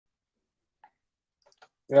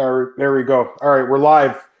There we go. All right, we're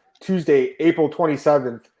live Tuesday, April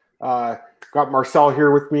 27th. Got Marcel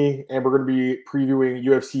here with me, and we're going to be previewing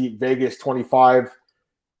UFC Vegas 25.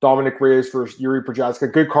 Dominic Reyes versus Yuri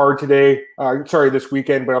Prochazka. Good card today. This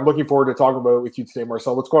weekend, but I'm looking forward to talking about it with you today,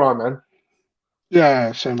 Marcel. What's going on, man?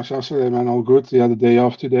 Yeah, same as yesterday, man. All good. We had a day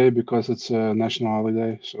off today because it's a national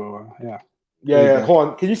holiday. So, Yeah. Hold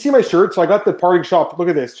on. Can you see my shirt? So I got the parting shop. Look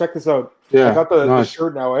at this. Check this out. I got the nice.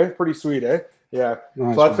 shirt now, eh? Pretty sweet, eh? Yeah.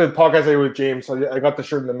 Nice, so that's the podcast I did with James. I got the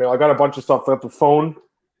shirt in the mail. I got a bunch of stuff. I got the phone.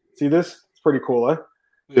 See this? It's pretty cool, eh?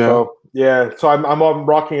 Yeah. So I'm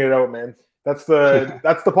rocking it out, man. That's the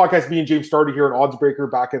podcast me and James started here at Oddsbreaker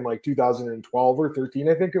back in like 2012 or 13,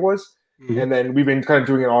 I think it was. Mm-hmm. And then we've been kind of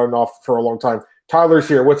doing it on and off for a long time. Tyler's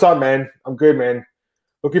here. What's up, man? I'm good, man.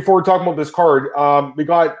 Looking forward to talking about this card. We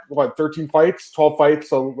got 13 fights, 12 fights.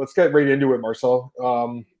 So let's get right into it, Marcel.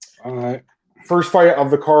 All right. First fight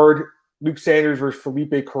of the card: Luke Sanders versus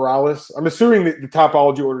Felipe Corrales. I'm assuming that the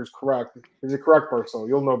topology order is correct. Is it correct, Marcel?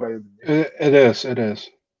 You'll know better than me. It is. All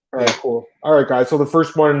right, cool. All right, guys. So the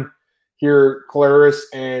first one here: Corrales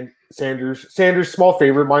and Sanders. Sanders small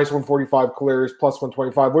favorite, -145. Corrales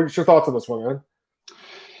 +125. What's your thoughts on this one, man?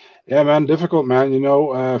 Yeah, man, difficult, man.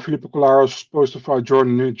 Felipe Corrales was supposed to fight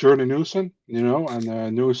Jordan Newson,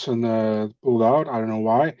 and Newson pulled out. I don't know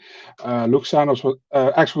why. Luke Sanders was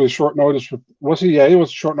actually short notice. Was he? Yeah, he was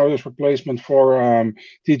a short notice replacement for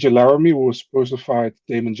TJ Laramie, who was supposed to fight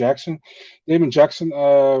Damon Jackson. Damon Jackson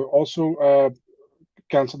also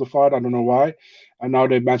canceled the fight. I don't know why. And now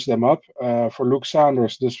they matched them up. For Luke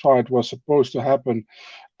Sanders, this fight was supposed to happen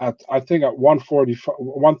at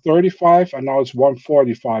 135, and now it's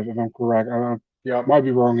 145, if I'm correct. Might be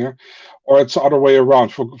wrong here, or it's the other way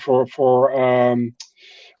around. For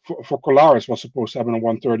Corrales was supposed to happen at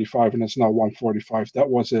 135, and it's now 145. That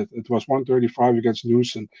was it. It was 135 against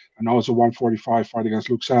Newson, and now it's a 145 fight against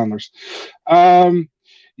Luke Sanders.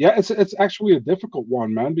 It's actually a difficult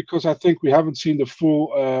one, man, because I think we haven't seen the full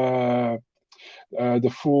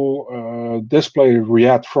display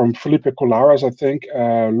yet from Felipe Corrales. I think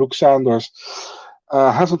Luke Sanders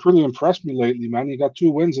hasn't really impressed me lately, man. He got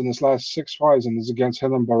 2 wins in his last 6 fights, and it's against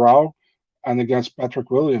Hidden Barao and against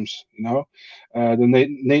Patrick Williams. The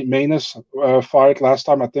Nate Maness fight last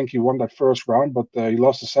time, I think he won that first round, but he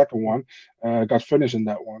lost the second one. Got finished in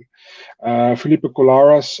that one. Felipe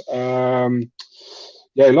Corrales.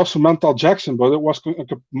 He lost to Mental Jackson, but it was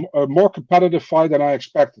a more competitive fight than I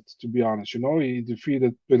expected, to be honest. He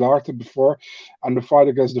defeated Pilarte before, and the fight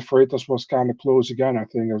against the Freitas was kind of close again, I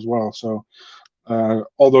think, as well. So,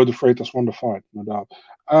 although the Freitas won the fight, no doubt.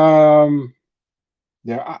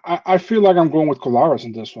 I feel like I'm going with Corrales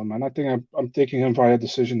in this one, man. I think I'm taking him via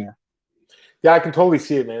decision here. Yeah, I can totally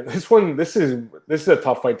see it, man. This is a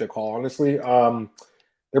tough fight to call, honestly.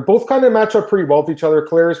 They're both kind of match up pretty well with each other.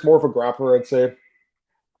 Corrales more of a grappler, I'd say.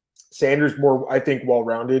 Sanders more, I think,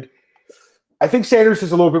 well-rounded. I think Sanders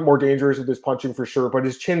is a little bit more dangerous with his punching for sure, but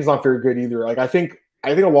his chin's not very good either. Like I think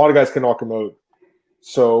a lot of guys can knock him out,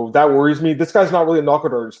 so that worries me. This guy's not really a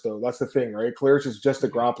knockout artist, though. That's the thing, right? Corrales is just a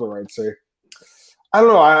grappler, I'd say. I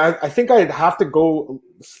don't know. I think I'd have to go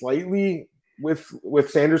slightly with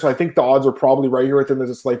Sanders. I think the odds are probably right here with him as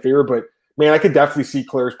a slight favorite, but man, I could definitely see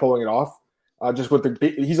Corrales pulling it off. Just with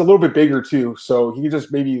he's a little bit bigger too, so he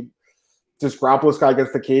just maybe just grapple this guy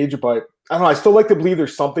against the cage, but I don't know. I still like to believe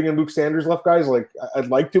there's something in Luke Sanders left, guys. Like I'd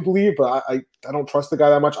like to believe, but I don't trust the guy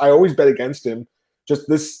that much. I always bet against him. Just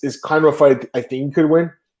this is kind of a fight I think he could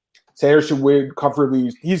win. Sanders should win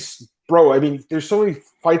comfortably. I mean, there's so many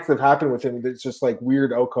fights that have happened with him that's just like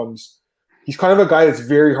weird outcomes. He's kind of a guy that's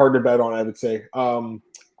very hard to bet on, I would say. I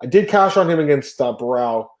did cash on him against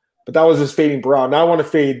Barao, but that was just fading Barao. Now I want to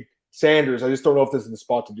fade Sanders. I just don't know if this is the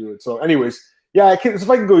spot to do it. So anyways, yeah, if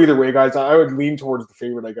I can go either way, guys, I would lean towards the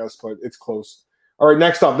favorite, I guess, but it's close. All right,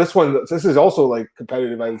 next up, this is also like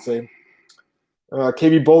competitive, I would say.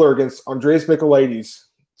 KB Buller against Andreas Michailidis.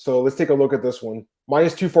 So let's take a look at this one.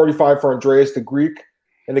 -245 for Andreas, the Greek,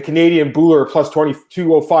 and the Canadian Buller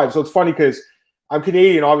 +2205. So it's funny because I'm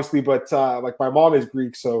Canadian, obviously, but like my mom is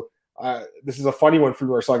Greek, so this is a funny one for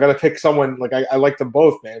me. So I got to pick someone. Like I like them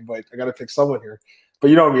both, man, but I got to pick someone here. But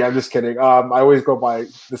you know me, I'm just kidding. I always go by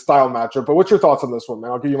the style matchup. But what's your thoughts on this one, man?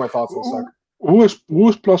 I'll give you my thoughts in a sec. Who's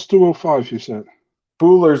 +205, you said?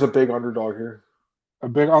 Buller's a big underdog here. A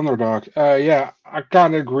big underdog. I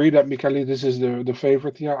kind of agree that Michailidis is the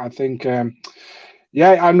favorite here. I think, I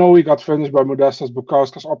know he got finished by Modestas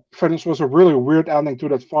because our finish was a really weird ending to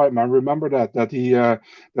that fight, man. Remember that he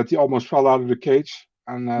almost fell out of the cage,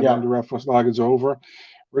 and then the ref was like, it's over.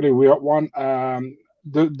 Really weird one.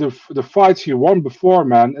 the fights he won before,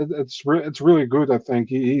 man, it's really good. I think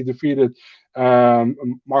he defeated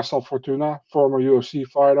Marcel Fortuna, former UFC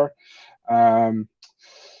fighter. Um,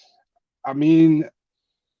 I mean,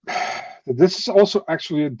 this is also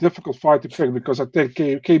actually a difficult fight to pick because I think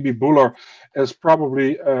KB Buller is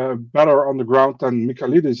probably better on the ground than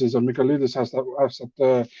Michailidis is, and Michailidis has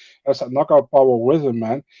that knockout power with him,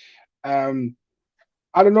 man. Um,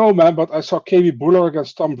 I don't know, man, but I saw KB Buller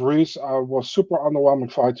against Tom Breeze. Was super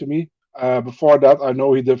underwhelming fight to me. Before that, I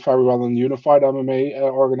know he did very well in the Unified MMA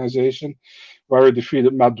organization, where he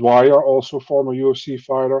defeated Matt Dwyer, also former UFC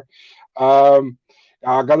fighter. Um,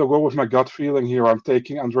 I got to go with my gut feeling here. I'm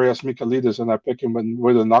taking Andreas Michailidis, and I pick him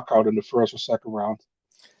with a knockout in the first or second round.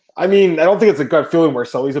 I mean, I don't think it's a gut feeling,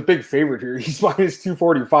 Marcel. He's a big favorite here. He's minus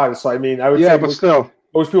 245. So, I mean, I would say but still,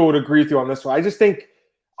 most people would agree with you on this one. I just think,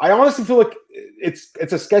 I honestly feel like it's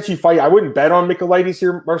a sketchy fight. I wouldn't bet on Michailidis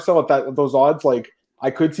here, Marcel, at those odds. Like, I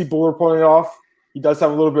could see Buller pulling it off. He does have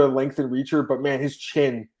a little bit of length and reacher, but man, his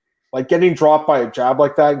chin, like getting dropped by a jab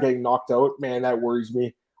like that and getting knocked out, man, that worries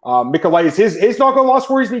me. Michailidis, his knockout loss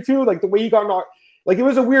worries me too. Like the way he got knocked, like it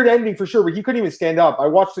was a weird ending for sure, but he couldn't even stand up. I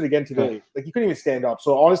watched it again today. Like he couldn't even stand up.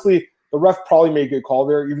 So honestly, the ref probably made a good call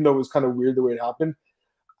there, even though it was kind of weird the way it happened.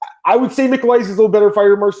 I would say Michailidis is a little better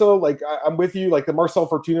fighter, Marcel. Like I'm with you. Like the Marcel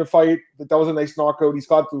Fortuna fight, that was a nice knockout. He's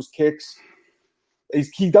got those kicks.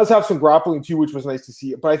 He does have some grappling too, which was nice to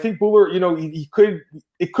see. But I think Buller,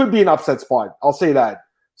 it could be an upset spot. I'll say that.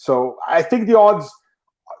 So I think the odds,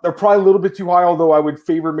 they're probably a little bit too high, although I would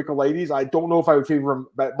favor Michailidis. I don't know if I would favor him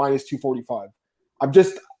at minus 245.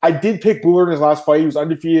 I did pick Buller in his last fight. He was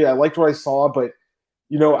undefeated. I liked what I saw, but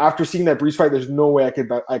after seeing that Breeze fight, there's no way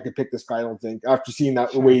I could pick this guy, I don't think, after seeing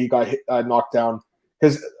that the way he got knocked down.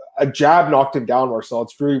 Because a jab knocked him down, Marcel.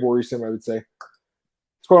 It's really worrisome, I would say.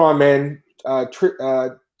 What's going on, man?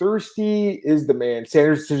 Thirsty is the man.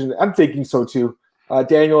 Sanders decision. I'm thinking so too.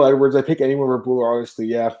 Daniel Edwards, I pick anyone over Buller, honestly.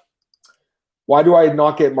 Yeah. Why do I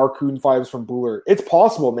not get Marcoon fives from Buller? It's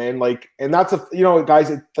possible, man. Like, and that's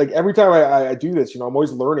guys. Like every time I do this, I'm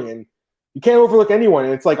always learning, and you can't overlook anyone.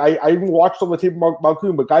 And it's like I even watched on the tape of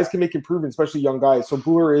Marcoon, but guys can make improvements, especially young guys. So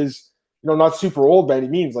Buller is not super old by any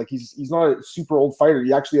means. Like he's not a super old fighter.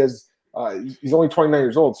 He actually has he's only 29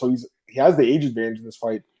 years old, so he has the age advantage in this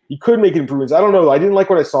fight. He could make improvements. I don't know. I didn't like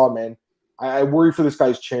what I saw, man. I worry for this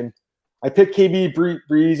guy's chin. I picked KB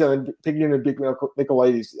Breeze and then picking in a big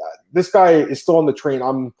Michailidis. This guy is still on the train.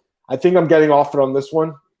 I think I'm getting off it on this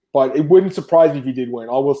one, but it wouldn't surprise me if he did win.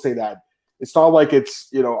 I will say that. It's not like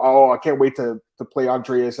it's, I can't wait to play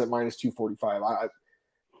Andreas at minus 245.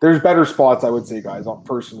 There's better spots, I would say, guys,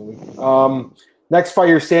 personally. Next fight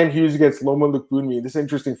here, Sam Hughes against Loma Lukbunmi. This is an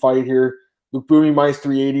interesting fight here. Lukbunmi minus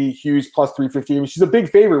 380, Hughes plus 350. I mean, she's a big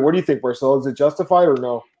favorite. What do you think, Marcel? Is it justified or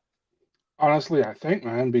no? Honestly, I think,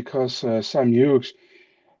 man, because Sam Hughes,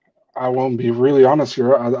 I won't be really honest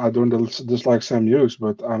here. I don't dislike Sam Hughes,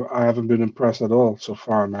 but I haven't been impressed at all so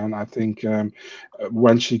far, man. I think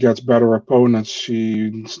when she gets better opponents,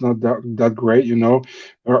 she's not that great,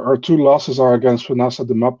 Her two losses are against Vanessa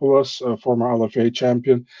Demopoulos, former LFA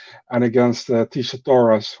champion, and against Tisha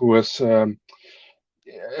Torres, who is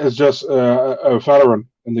just a veteran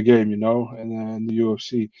in the game, in the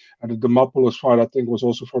UFC. And the Demopoulos fight, I think, was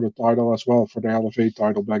also for the title as well, for the LFA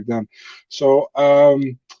title back then. So,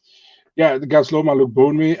 against Loma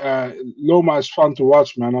Lukbunmi. Loma is fun to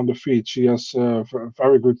watch, man, on the feet. She has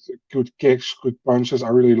very good kicks, good punches. I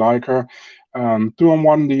really like her.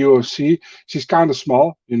 2-on-1 in the UFC. She's kind of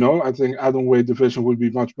small, I think atomweight division would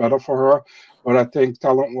be much better for her. But I think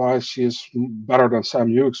talent-wise, she is better than Sam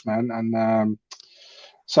Hughes, man. And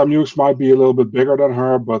Sam Hughes might be a little bit bigger than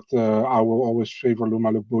her, but I will always favor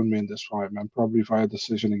Loma Lukbunmi in this fight, man. Probably via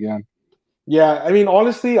decision again. Yeah, I mean,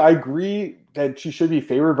 honestly, I agree that she should be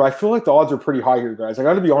favored, but I feel like the odds are pretty high here, guys. I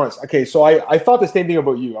got to be honest. Okay, so I thought the same thing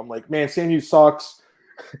about you. I'm like, man, Sam Hughes sucks.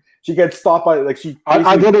 She gets stopped by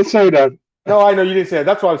I didn't say that. No, I know you didn't say that.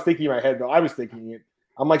 That's what I was thinking in my head, though. I was thinking it.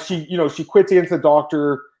 I'm like, she quits against the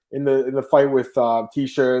doctor in the fight with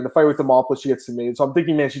Tisha. In the fight with Demopoulos, she gets submitted. So I'm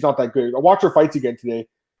thinking, man, she's not that good. I watched her fights again today.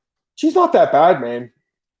 She's not that bad, man.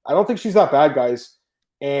 I don't think she's that bad, guys.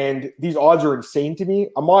 And these odds are insane to me.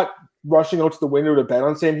 I'm not rushing out to the window to bet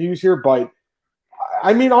on Sam Hughes here, but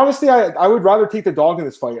I mean, honestly, I would rather take the dog in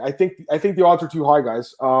this fight. I think the odds are too high,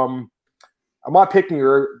 guys. I'm not picking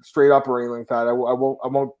her straight up or anything like that. I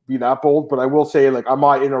won't be that bold, but I will say, like, I'm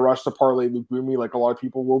not in a rush to parlay Lukbunmi like a lot of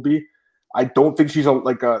people will be. I don't think she's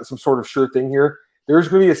some sort of sure thing here. There's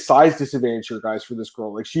going to be a size disadvantage here, guys, for this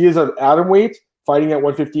girl. Like, she is an atomweight fighting at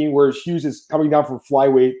 115, whereas Hughes is coming down from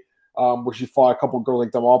flyweight, where she fought a couple of girls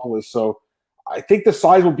like Demopoulos. So I think the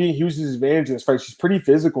size will be Hughes' advantage in this fight. She's pretty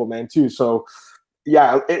physical, man, too. So,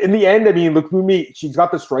 yeah, in the end, I mean, look, Lumi, she's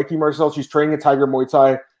got the striking, Marcel. She's training at Tiger Muay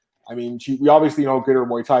Thai. I mean, we obviously know how good her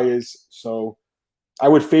Muay Thai is. So I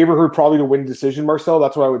would favor her probably to win decision, Marcel.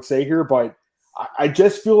 That's what I would say here. But I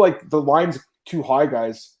just feel like the line's too high,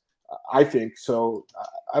 guys, I think. So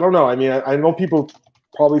I don't know. I mean, I know people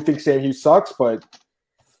probably think Sam Hughes sucks, but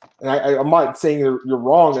and I'm not saying you're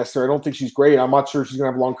wrong necessarily. I don't think she's great. I'm not sure she's going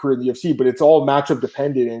to have a long career in the UFC, but it's all matchup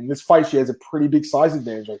dependent. And in this fight, she has a pretty big size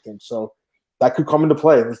advantage, I think. So that could come into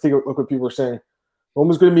play. Let's take a look what people are saying.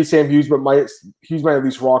 Loma's going to be Sam Hughes, but Hughes might at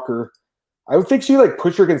least rock her. I would think she like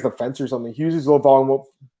push her against the fence or something. Hughes is low volume,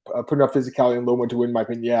 put enough physicality in Loma to win, in my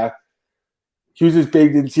opinion. Yeah. Hughes is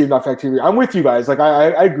big, didn't see enough activity. I'm with you guys. Like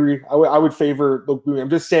I agree. I would favor Loma. I'm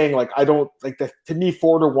just saying, like, I don't like to me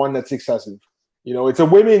 4-1, that's excessive. You know, it's a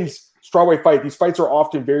women's strawweight fight. These fights are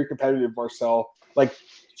often very competitive, Marcel. Like,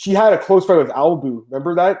 she had a close fight with Albu.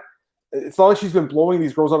 Remember that? It's not like she's been blowing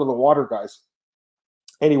these girls out of the water, guys.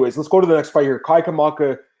 Anyways, let's go to the next fight here. Kai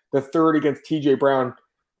Kamaka, the third against TJ Brown.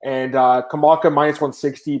 And Kamaka minus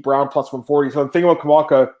 160, Brown plus 140. So the thing about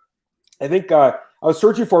Kamaka, I think I was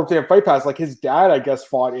searching for him today on Fight Pass. Like, his dad, I guess,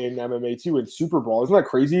 fought in MMA too in Super Bowl. Isn't that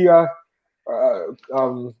crazy,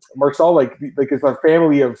 Marcel? Like it's a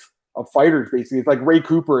family of fighters, basically. It's like Ray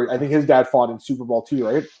Cooper. I think his dad fought in Super Bowl too,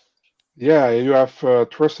 right? Yeah, you have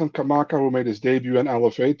Tristan Kamaka, who made his debut in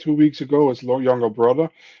LFA 2 weeks ago, his younger brother.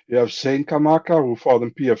 You have Zane Kamaka, who fought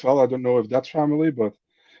in PFL. I don't know if that's family, but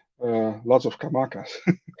lots of Kamakas.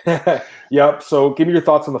 Yep. So give me your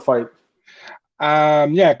thoughts on the fight.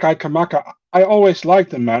 Yeah, Kai Kamaka. I always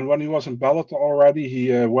liked him, man. When he was in Bellator already,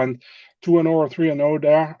 he went 2-0 or 3-0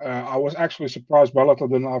 there. I was actually surprised Bellator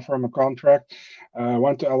didn't offer him a contract.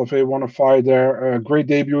 Went to LFA, won a fight there. Great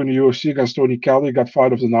debut in the UFC against Tony Kelly, got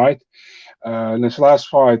fight of the night. In his last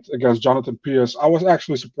fight against Jonathan Pierce, I was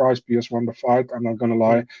actually surprised Pierce won the fight. I'm not going to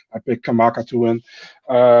lie. I picked Kamaka to win.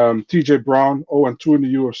 TJ Brown, 0-2 in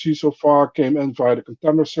the UFC so far, came in via the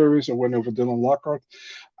Contender Series, a win over Dylan Lockhart.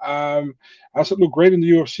 I said, look great in the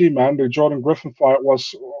UFC, man. The Jordan Griffin fight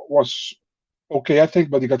was okay, I think,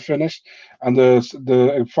 but he got finished. And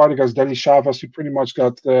the fight against Danny Chavez, he pretty much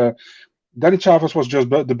got. Danny Chavez was just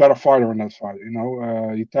the better fighter in that fight. You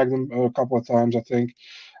know, he tagged him a couple of times, I think.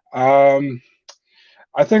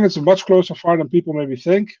 I think it's a much closer fight than people maybe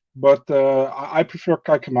think, but I prefer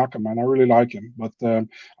Kai Kamaka, man. I really like him, but I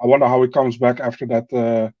wonder how he comes back after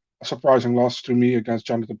that surprising loss to me against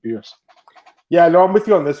Jonathan Pierce. Yeah, no, I'm with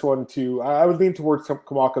you on this one too. I would lean towards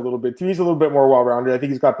Kamaka a little bit. He's a little bit more well-rounded. I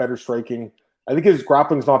think he's got better striking. I think his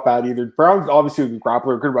grappling's not bad either. Brown's obviously a good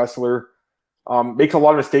grappler, good wrestler. Makes a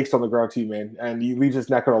lot of mistakes on the ground too, man, and he leaves his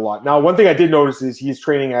neck out a lot. Now, one thing I did notice is he's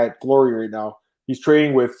training at Glory right now. He's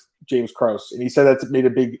training with James Krause, and he said that's made a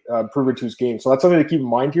big improvement to his game. So that's something to keep in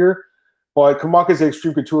mind here. But Kamaka's at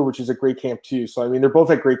Extreme Couture, which is a great camp too. So, I mean, they're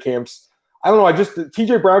both at great camps. I don't know.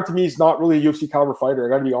 TJ Brown to me is not really a UFC caliber fighter. I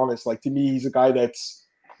got to be honest. Like, to me, he's a guy that's,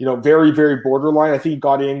 you know, very, very borderline. I think he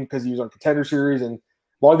got in because he was on Contender Series, and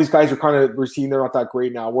a lot of these guys we're seeing they're not that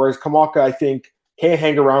great now. Whereas Kamaka, I think, can't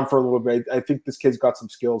hang around for a little bit. I think this kid's got some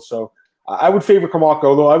skills. So I would favor Kamaka,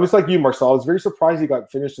 although I was like you, Marcel. I was very surprised he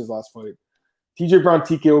got finished his last fight. TJ Brown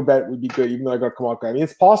TKO bet would be good, even though I got Kamaka. I mean,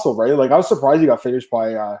 it's possible, right? Like, I was surprised he got finished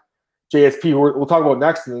by JSP. We'll talk about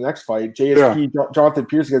next in the next fight. JSP, yeah. Jonathan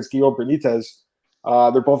Pierce against Guillermo Benitez.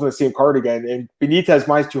 They're both in the same card again. And Benitez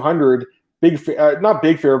minus 200, not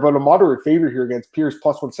big favorite, but a moderate favorite here against Pierce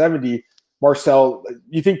plus 170. Marcel,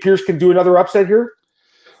 you think Pierce can do another upset here?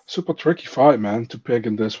 Super tricky fight, man, to pick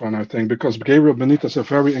in this one, I think, because Gabriel Benitez is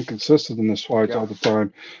very inconsistent in his fights all the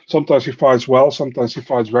time. Sometimes he fights well, sometimes he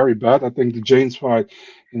fights very bad. I think the James fight,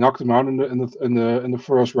 he knocked him out in the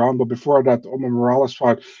first round, but before that, the Omar Morales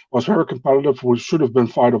fight was very competitive, which should have been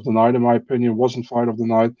fight of the night, in my opinion. Wasn't fight of the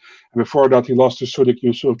night. And before that, he lost to Sudik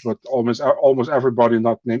Yusuf, but almost everybody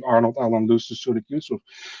not named Arnold Allen lose to Sudik Yusuf.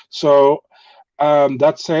 So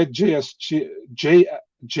that said, JSP,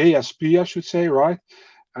 I should say, right?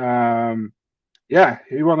 Yeah,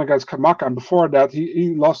 he won against Kamaka, and before that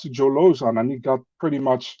he lost to Joe Lozon, and he got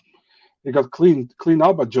cleaned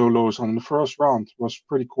up by Joe Lozon in the first round. It was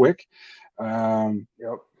pretty quick.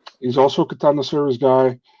 He's also a Contender Series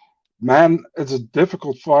guy. Man, it's a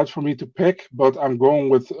difficult fight for me to pick, but I'm going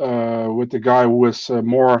with the guy who is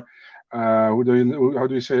more how do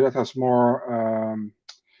you say that, has more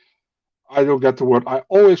I don't get the word. I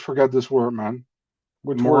always forget this word, man.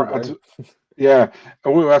 Which more word? Yeah,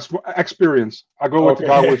 that's experience. I go with the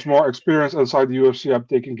guy with more experience inside the UFC. I'm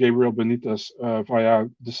taking Gabriel Benitez via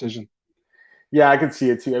decision. Yeah, I can see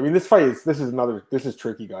it too. I mean, this is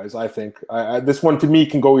tricky, guys. I think this one to me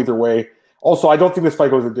can go either way. Also, I don't think this fight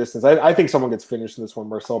goes the distance. I think someone gets finished in this one,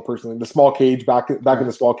 Marcel, personally. The small cage, back in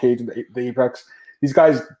the small cage, in the Apex. These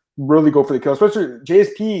guys really go for the kill. Especially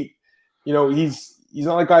JSP, he's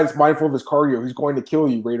not a guy that's mindful of his cardio. He's going to kill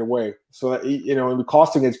you right away. So, and the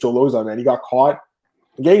costing against Joe Lozon, man, he got caught.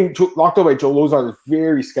 Getting knocked out by Joe Lozon is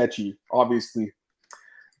very sketchy, obviously.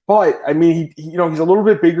 But, I mean, he's a little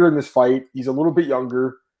bit bigger in this fight. He's a little bit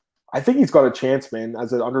younger. I think he's got a chance, man,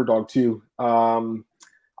 as an underdog, too.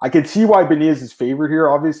 I can see why Benitez is favored here,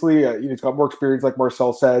 obviously. He's got more experience, like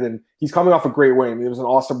Marcel said, and he's coming off a great win. I mean, it was an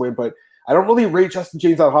awesome win, but I don't really rate Justin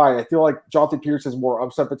James that high. I feel like Jonathan Pierce has more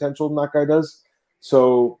upset potential than that guy does.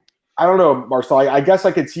 So, I don't know, Marcel. I guess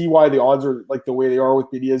I could see why the odds are like the way they are with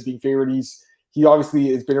Benitez being favored. He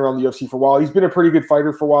obviously has been around the UFC for a while. He's been a pretty good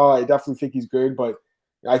fighter for a while. I definitely think he's good, but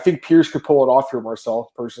I think Pierce could pull it off here,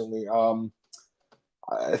 Marcel, personally.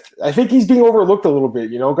 I think he's being overlooked a little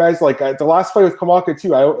bit, guys. Like the last fight with Kamaka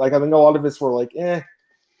too. I think a lot of us were like,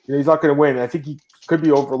 he's not going to win. I think he could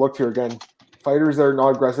be overlooked here again. Fighters that are not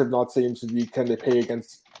aggressive, not same Sadiq, tend to pay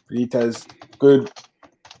against Benitez. Good.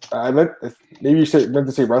 Maybe you meant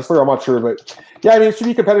to say wrestler. I'm not sure, but yeah, I mean, it should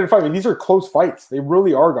be a competitive fight. I mean, these are close fights. They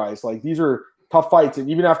really are, guys. Like these are tough fights, and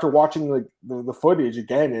even after watching like the footage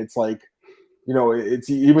again, it's like. It's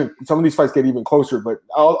even some of these fights get even closer, but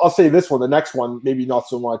I'll say this one, the next one, maybe not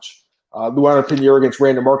so much. Luana Pinheiro against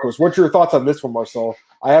Randa Marcos. What's your thoughts on this one, Marcel?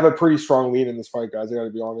 I have a pretty strong lean in this fight, guys. I got to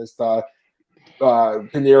be honest.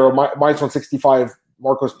 Pinheiro minus 165,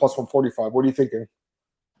 Marcos plus 145. What are you thinking?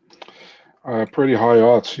 Pretty high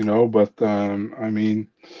odds, but I mean,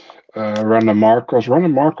 Randa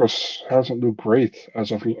Marcos hasn't looked great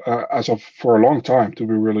as of for a long time, to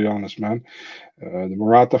be really honest, man. The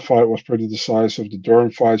Murata fight was pretty decisive. The Durham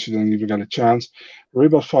fight, she didn't even get a chance. The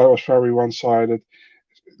Ribas fight was very one-sided.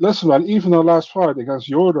 Listen, man, even her last fight against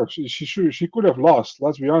Yoder, she could have lost.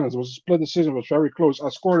 Let's be honest. It was a split decision. It was very close. I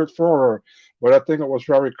scored it for her, but I think it was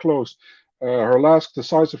very close. Her last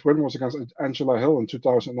decisive win was against Angela Hill in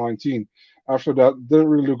 2019. After that, didn't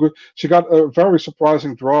really look good. She got a very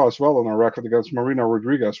surprising draw as well on her record against Marina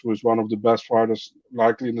Rodriguez, who is one of the best fighters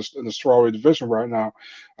likely in the strawweight division right now.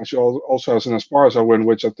 And she also has an Esparza win,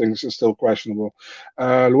 which I think is still questionable.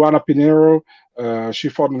 Luana Pinheiro, she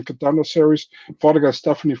fought in the Contender Series, fought against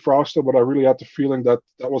Stephanie Frauster, but I really had the feeling that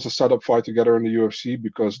was a setup fight to get her in the UFC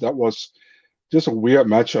because that was just a weird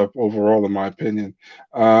matchup overall, in my opinion.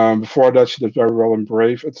 Before that, she did very well in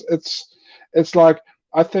Brave. It's like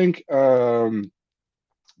I think Pinheiro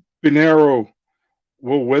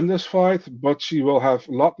will win this fight, but she will have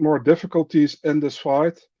a lot more difficulties in this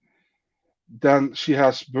fight than she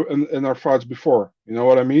has in her fights before. You know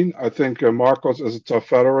what I mean? I think Marcos is a tough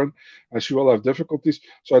veteran, and she will have difficulties.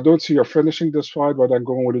 So I don't see her finishing this fight, but I'm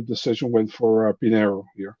going with a decision win for Pinheiro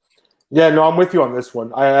here. Yeah, no, I'm with you on this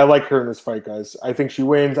one. I like her in this fight, guys. I think she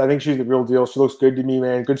wins. I think she's the real deal. She looks good to me,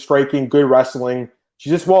 man. Good striking, good wrestling.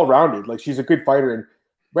 She's just well-rounded. Like, she's a good fighter. And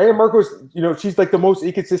Randa Marcos, she's like the most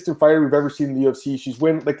inconsistent fighter we've ever seen in the UFC. She's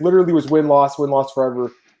literally was win-loss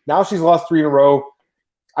forever. Now she's lost 3 in a row.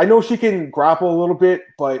 I know she can grapple a little bit,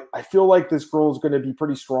 but I feel like this girl is going to be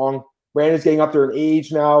pretty strong. Randa's getting up there in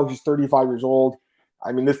age now. She's 35 years old.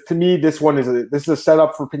 I mean, this one is a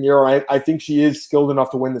setup for Pinheiro. I think she is skilled enough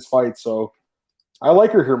to win this fight. So I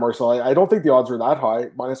like her here, Marcel. I don't think the odds are that high.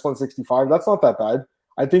 Minus 165. That's not that bad.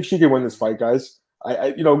 I think she can win this fight, guys.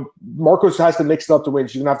 Marcos has to mix it up to win.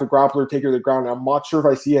 She's gonna have to grapple her, take her to the ground. I'm not sure if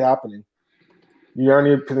I see it happening.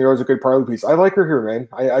 Pinheiro is a good parlay piece. I like her here, man.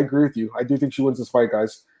 I agree with you. I do think she wins this fight,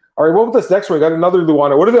 guys. All right, what about this next one? We got another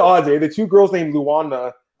Luana. What are the odds, eh? The 2 girls named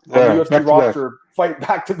Luana on the UFC roster fight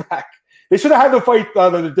back to back. They should have had them fight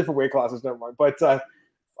the different weight classes. Never mind. But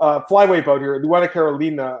flyweight bout here, Luana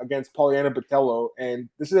Carolina against Poliana Botelho, and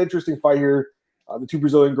this is an interesting fight here. The 2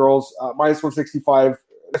 Brazilian girls, minus 165.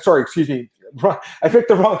 Sorry, excuse me. I picked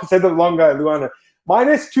the wrong. Said the wrong guy. Luana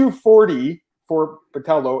minus 240 for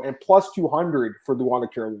Botelho and plus 200 for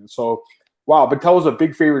Luana Carolina. So, wow, Botelho's a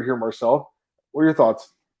big favorite here, Marcel. What are your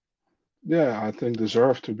thoughts? Yeah, I think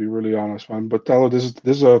deserved, to be really honest, man. Botelho, this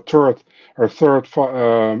is her third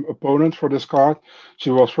opponent for this card.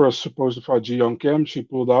 She was first supposed to fight Ji Young Kim. She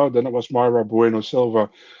pulled out. Then it was Mayra Bueno Silva.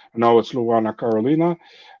 And now it's Luana Carolina.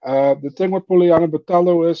 The thing with Poliana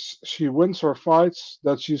Botelho is she wins her fights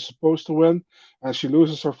that she's supposed to win, and she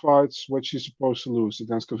loses her fights which she's supposed to lose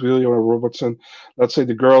against Cavillo and Robertson. Let's say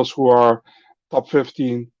the girls who are top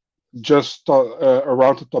 15, just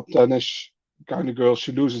around the top 10-ish kind of girls,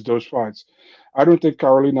 she loses those fights. I don't think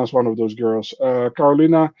Carolina is one of those girls.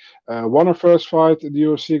 Carolina won her first fight in the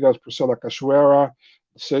UFC against Priscilla Cachoeira,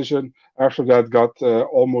 decision. After that, got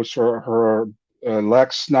almost her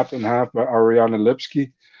legs snapped in half by Ariane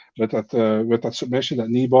Lipski. with that submission, that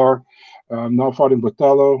knee bar. Now fighting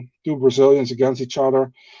Botelho, two Brazilians against each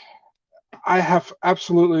other. I have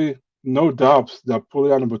absolutely no doubt that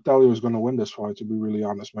Poliana Botelho is going to win this fight, to be really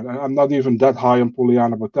honest, man. I'm not even that high on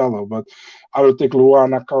Poliana Botelho, but I don't think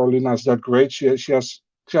Luana Carolina is that great. She has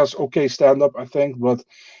okay stand up, I think, but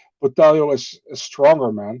Botelho is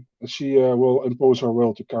stronger, man. She will impose her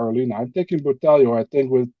will to Carolina. I'm taking Botelho, I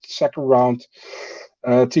think, with second round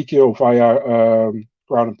TKO via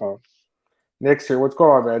ground and pound. Nick's here. What's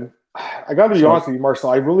going on, man? I got to be honest with you,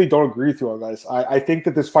 Marcel. I really don't agree with you on this. I think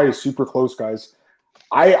that this fight is super close, guys.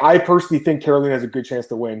 I personally think Carolina has a good chance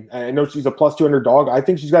to win. I know she's a plus 200 dog. I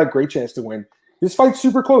think she's got a great chance to win. This fight's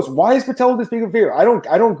super close. Why is Botelho this big of a favorite? I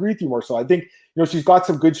don't agree with you, Marcel. I think she's got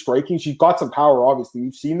some good striking. She's got some power, obviously.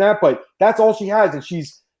 We've seen that, but that's all she has, and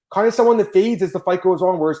she's kind of someone that fades as the fight goes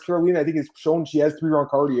on. Whereas Carolina, I think, has shown she has 3-round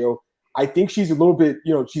cardio. I think she's a little bit,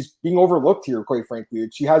 she's being overlooked here, quite frankly.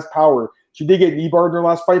 She has power. She did get knee barred in her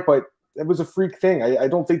last fight, but it was a freak thing. I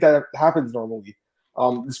don't think that happens normally.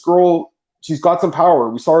 This girl, she's got some power.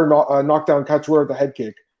 We saw her knock down Cachoeira with the head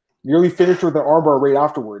kick. Nearly finished her with an armbar right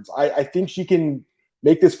afterwards. I think she can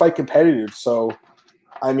make this fight competitive. So,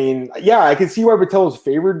 I mean, yeah, I can see why Botelho's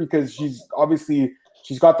favored because she's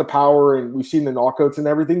got the power and we've seen the knockouts and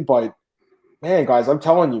everything. But, man, guys, I'm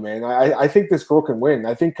telling you, man, I think this girl can win.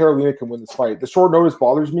 I think Carolina can win this fight. The short notice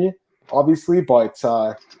bothers me, obviously, but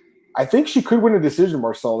I think she could win a decision,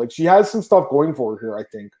 Marcel. Like, she has some stuff going for her here, I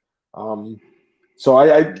think. So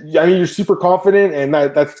I mean, you're super confident, and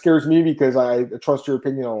that scares me because I trust your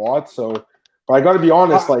opinion a lot. So, but I got to be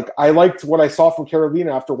honest. Like, I liked what I saw from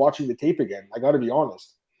Carolina after watching the tape again. I got to be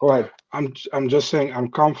honest. Go ahead. I'm just saying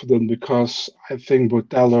I'm confident because I think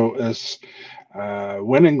Botelho is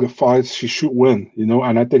winning the fights she should win.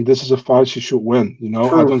 And I think this is a fight she should win.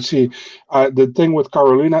 True. I don't see the thing with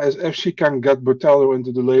Carolina is if she can get Botelho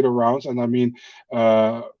into the later rounds, and I mean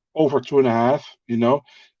over 2.5.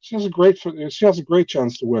 She has a great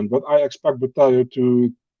chance to win, but I expect Botelho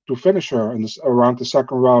to finish her around the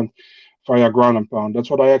second round via ground and pound. That's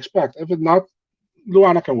what I expect. If it's not,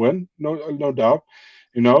 Luana can win, no doubt,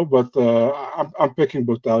 But I'm picking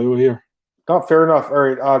Botelho here. Oh, fair enough. All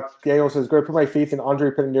right. Daniel says, "Great, put my faith in Andre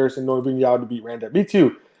Pinheiros and Norbin Yao to beat Randa." Me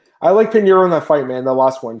too. I like Pinheiro in that fight, man. The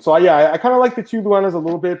last one. So yeah, I kind of like the two Luanas a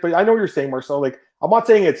little bit, but I know what you're saying, Marcel. Like, I'm not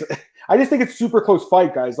saying it's. I just think it's a super close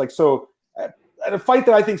fight, guys. Like, so. At a fight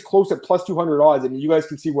that I think is close at plus 200 odds, I mean, you guys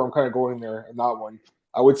can see where I'm kind of going there in that one.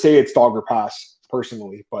 I would say it's dog or pass,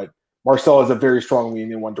 personally, but Marcel has a very strong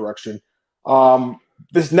lean in one direction.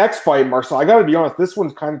 This next fight, Marcel, I got to be honest, this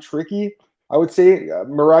one's kind of tricky, I would say.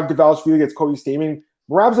 Merab Dvalishvili against Cody Stamann.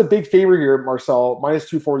 Merab's a big favorite here, Marcel, minus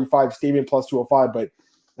 245, Stamann plus 205, but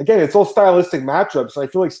again, it's all stylistic matchups, and I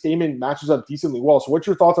feel like Stamann matches up decently well. So what's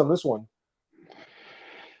your thoughts on this one?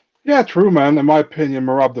 Yeah, true, man. In my opinion,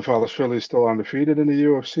 Merab Dvalishvili is still undefeated in the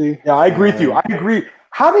UFC. Yeah, I agree with you. I agree.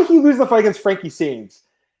 How did he lose the fight against Frankie Saenz?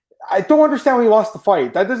 I don't understand how he lost the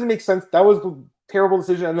fight. That doesn't make sense. That was the terrible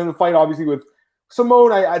decision. And then the fight, obviously, with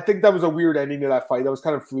Simone, I think that was a weird ending to that fight. That was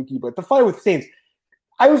kind of fluky. But the fight with Saenz,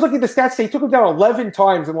 I was looking at the stats. They took him down 11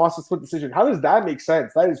 times and lost a split decision. How does that make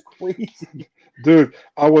sense? That is crazy. Dude,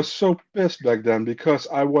 I was so pissed back then because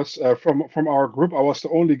I was from our group. I was the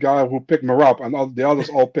only guy who picked Merab, and all the others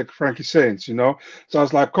all picked Frankie Saenz. So I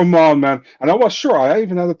was like, "Come on, man!" And I was sure. I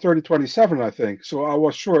even had a 30-27, I think. So I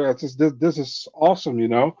was sure this is awesome,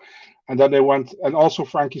 And then they went, and also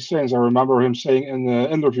Frankie Saenz. I remember him saying in the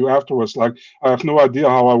interview afterwards, like, "I have no idea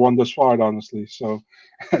how I won this fight, honestly." So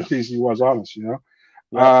at least he was honest, Yeah.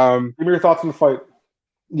 Give me your thoughts on the fight.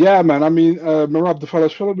 Yeah, man. I mean, Merab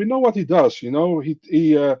Dvalishvili, we know what he does. He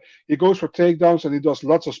goes for takedowns and he does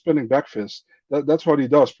lots of spinning back fists. That's what he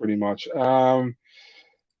does pretty much. And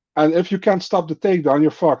if you can't stop the takedown,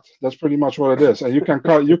 you're fucked. That's pretty much what it is. And you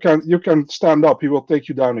can stand up. He will take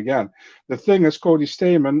you down again. The thing is, Cody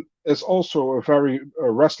Stamann is also a very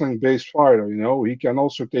wrestling-based fighter. He can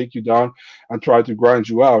also take you down and try to grind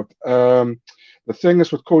you out. The thing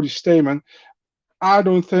is with Cody Stamann, I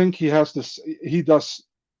don't think he does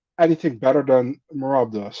anything better than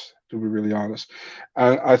Merab does, to be really honest.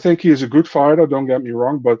 And I think he is a good fighter, don't get me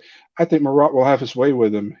wrong, but I think Merab will have his way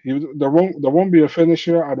with him. There won't be a finish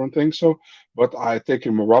here, I don't think so, but I take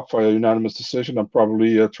him Merab for a unanimous decision. I'm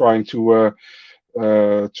probably trying to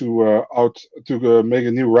make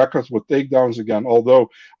a new record with takedowns again.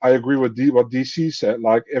 Although I agree with what DC said,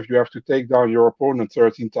 like if you have to take down your opponent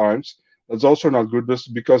 13 times, that's also not good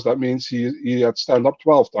because that means he had stand up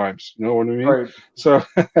 12 times. You know what I mean? Right. So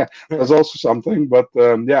that's also something. But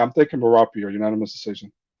yeah, I'm taking Merab here, unanimous decision.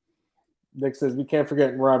 Nick says we can't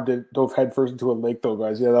forget Merab dove headfirst into a lake, though,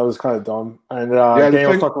 guys. Yeah, that was kind of dumb. And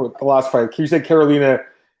Daniel was talking about the last fight. You said Carolina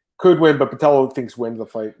could win, but Patello thinks wins the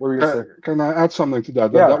fight. What are you gonna say? Can I add something to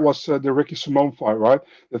that? Yeah. That was the Ricky Simone fight, right?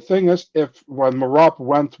 The thing is, when Merab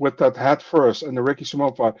went with that head first in the Ricky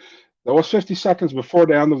Simone fight, that was 50 seconds before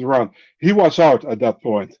the end of the round. He was out at that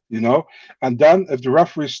point, And then if the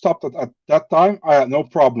referee stopped it at that time, I had no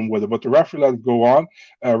problem with it. But the referee let it go on.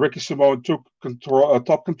 Ricky Simone took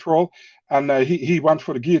top control, and he went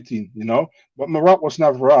for the guillotine, But Merab was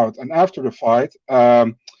never out. And after the fight,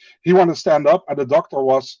 he wanted to stand up, and the doctor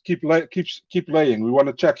was keep laying. We want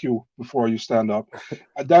to check you before you stand up.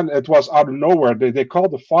 And then it was out of nowhere. They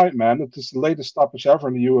called the fight, man. It is the latest stoppage ever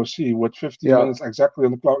in the UFC with 15 minutes exactly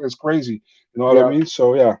on the clock. It's crazy. You know what I mean?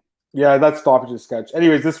 So yeah. Yeah, that stoppage is sketch.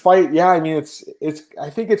 Anyways, this fight, I mean, it's.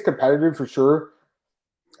 I think it's competitive for sure.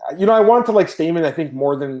 I wanted to like Stamen, I think,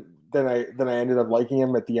 more than I ended up liking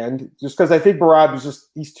him at the end, just because I think Merab is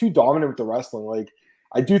he's too dominant with the wrestling. Like,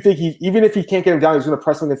 I do think even if he can't get him down, he's going to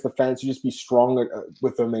press him against the fence. You just be strong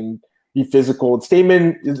with him and be physical. And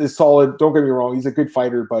Stamen is solid. Don't get me wrong; he's a good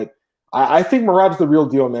fighter, but I think Merab's the real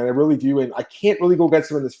deal, man. I really do, and I can't really go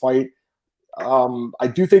against him in this fight. I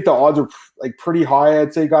do think the odds are like pretty high.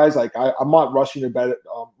 I'd say, guys. Like, I'm not rushing to bet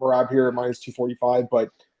Merab here at minus 245, but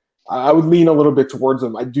I would lean a little bit towards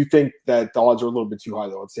him. I do think that the odds are a little bit too high,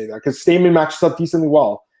 though. I'd say that because Stamen matches up decently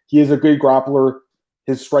well. He is a good grappler.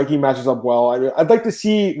 His striking matches up well. I'd like to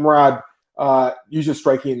see Merab use his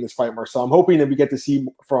striking in this fight, Marcel. I'm hoping that we get to see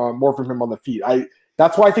more from him on the feet.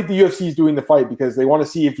 That's why I think the UFC is doing the fight, because they want to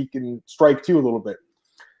see if he can strike too a little bit.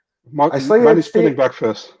 Manny's spinning back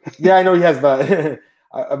fist. Yeah, I know he has that.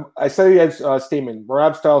 I say he has Stamen.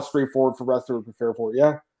 Merab style straightforward for wrestler to prepare for.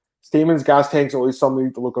 Yeah, Stamen's gas tank's always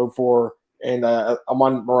something to look out for. And I'm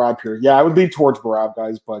on Merab here. Yeah, I would lean towards Merab,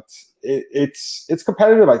 guys, but it's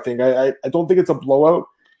competitive, I think. I don't think it's a blowout.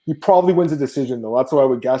 He probably wins a decision, though. That's what I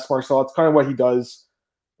would guess, Marcel. It's kind of what he does.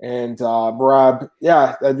 And Merab,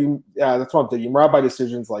 that's what I'm thinking. Merab by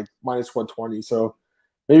decision's like minus 120. So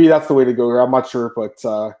maybe that's the way to go here. I'm not sure, but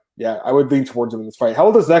I would lean towards him in this fight. How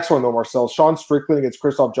about this next one, though, Marcel? Sean Strickland against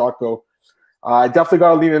Krzysztof Jotko. I definitely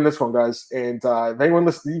got to lean in this one, guys. And if anyone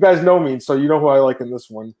listens, you guys know me, so you know who I like in this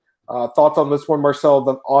one. Thoughts on this one, Marcel?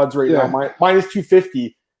 The odds right now, minus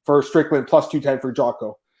 250 for Strickland, plus 210 for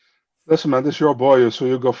Jotko. Listen, man, this is your boy, so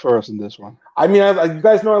you go first in this one. I mean, you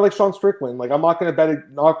guys know I like Sean Strickland. Like, I'm not gonna bet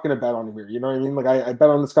on him here. You know what I mean? Like, I bet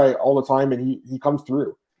on this guy all the time, and he comes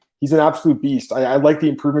through. He's an absolute beast. I like the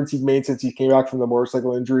improvements he's made since he came back from the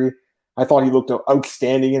motorcycle injury. I thought he looked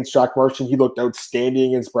outstanding against Jack Martian. He looked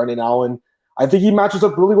outstanding against Brendan Allen. I think he matches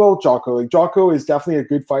up really well with Jotko. Like, Jotko is definitely a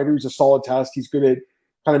good fighter. He's a solid test. He's good at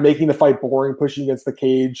kind of making the fight boring, pushing against the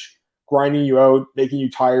cage, grinding you out, making you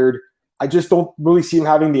tired. I just don't really see him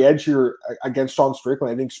having the edge here against Sean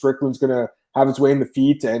Strickland. I think Strickland's going to have his way in the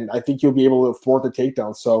feet, and I think he'll be able to thwart the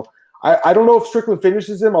takedown. So I don't know if Strickland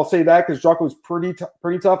finishes him. I'll say that because Jotko's pretty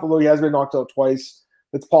tough, although he has been knocked out twice.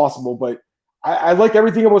 It's possible, but I like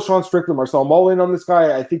everything about Sean Strickland, Marcel. I'm all in on this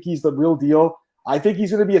guy. I think he's the real deal. I think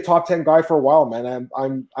he's going to be a top 10 guy for a while, man.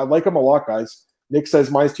 I like him a lot, guys. Nick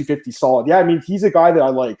says minus 250 solid. Yeah, I mean, he's a guy that I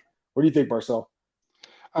like. What do you think, Marcel?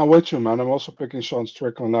 I'm with you, man. I'm also picking Sean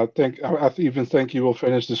Strickland. I even think he will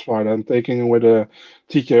finish this fight. I'm taking him with a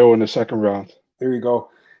TKO in the second round. There you go.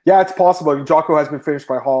 Yeah, it's possible. I mean, Jotko has been finished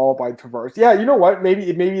by Hall, by Tavares. Yeah, you know what?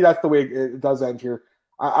 Maybe that's the way it does end here.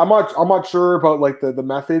 I'm not sure about like the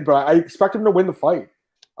method, but I expect him to win the fight.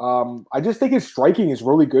 I just think his striking is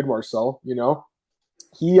really good, Marcel. You know,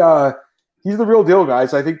 he's the real deal,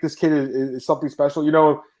 guys. I think this kid is something special. You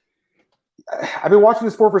know, I've been watching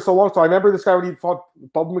the sport for so long, so I remember this guy when he fought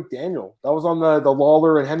Bubba McDaniel. That was on the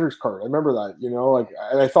Lawler and Hendricks card. I remember that. You know, like,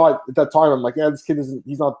 and I thought at that time, I'm like, yeah, this kid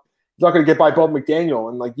he's not going to get by Bubba McDaniel.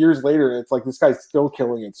 And like years later, it's like this guy's still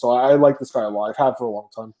killing it. So I like this guy a lot. I've had for a long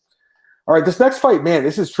time. All right, this next fight, man,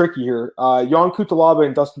 this is tricky here. Jan Kutalaba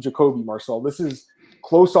and Dustin Jacoby, Marcel. This is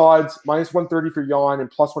close odds, minus 130 for Jan and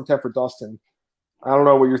plus 110 for Dustin. I don't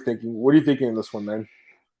know what you're thinking. What are you thinking in this one, man?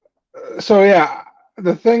 So, yeah,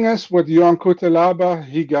 the thing is with Jan Kutalaba,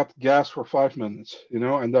 he got gas for 5 minutes, you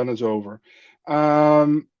know, and then it's over.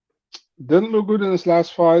 Didn't look good in his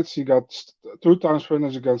last fights. He got 2 times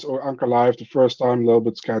finished against Ankalaev. The first time, a little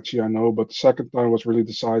bit sketchy, I know, but the second time was really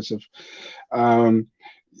decisive.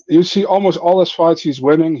 You see almost all his fights he's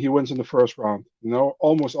winning. He wins in the first round. You know,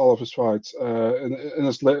 almost all of his fights. In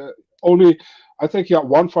his only, I think he had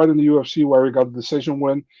one fight in the UFC where he got a decision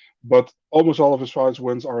win, but almost all of his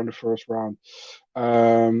wins are in the first round.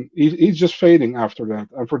 He's just fading after that.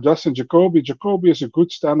 And for Dustin Jacoby is a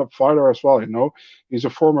good stand-up fighter as well. He's a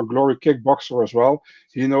former Glory kickboxer as well.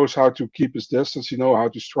 He knows how to keep his distance. He knows how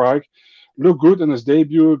to strike. Looked good in his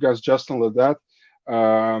debut against Justin Ledet.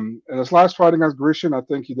 In his last fight against Grishin, I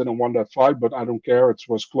think he didn't win that fight, but I don't care. It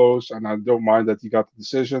was close, and I don't mind that he got the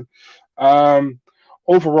decision.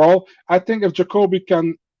 Overall, I think if Jacoby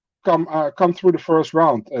can come through the first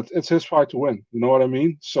round, it's his fight to win. You know what I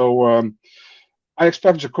mean? So I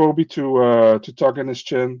expect Jacoby to tuck in his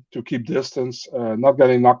chin, to keep distance, not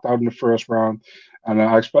getting knocked out in the first round, and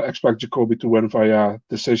I expect Jacoby to win via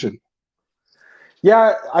decision.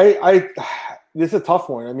 Yeah, this is a tough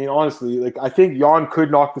one. I mean, honestly, like I think Jan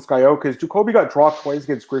could knock this guy out because Jacoby got dropped twice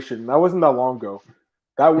against Grishin. That wasn't that long ago.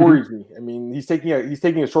 That worries me. I mean, he's taking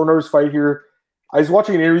a short notice fight here. I was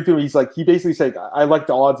watching an interview with him. He basically said, "I like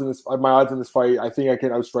the odds in this. My odds in this fight. I think I can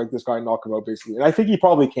outstrike this guy and knock him out, basically." And I think he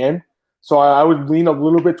probably can. So I would lean a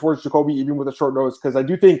little bit towards Jacoby, even with a short notice, because I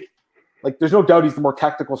do think, there's no doubt he's the more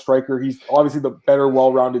technical striker. He's obviously the better,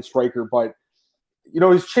 well-rounded striker, but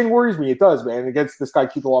his chin worries me. It does, man, against this guy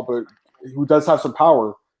Kitolapa, who does have some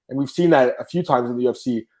power, and we've seen that a few times in the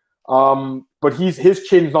UFC. But his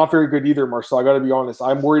chin's not very good either, Marcel. I got to be honest.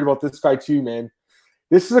 I'm worried about this guy too, man.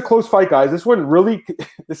 This is a close fight, guys. This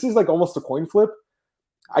is like almost a coin flip.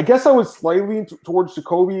 I guess I would slightly lean towards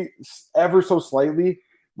Jacoby, ever so slightly.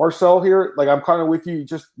 Marcel here, I'm kind of with you,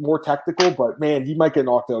 just more technical, but man, he might get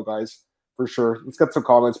knocked out, guys, for sure. Let's get some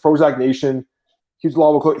comments. Prozac Nation, huge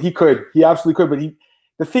level. He absolutely could, but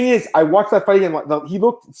the thing is, I watched that fight and he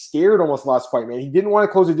looked scared almost last fight, man. He didn't want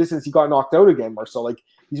to close the distance. He got knocked out again, Marcel.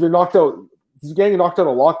 He's been knocked out. He's getting knocked out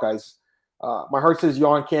a lot, guys. My heart says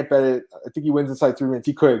Jan can't bet it. I think he wins inside 3 minutes.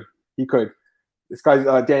 He could. This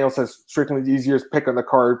guy, Daniel says Strickland's easiest pick on the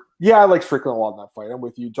card. Yeah, I like Strickland a lot in that fight. I'm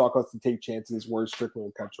with you. Jock wants to take chances where Strickland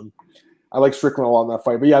will catch him. I like Strickland a lot in that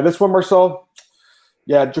fight. But yeah, this one, Marcel,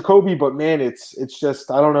 yeah, Jacoby, but man, it's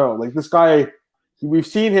just, I don't know. This guy, we've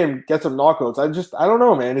seen him get some knockouts. I don't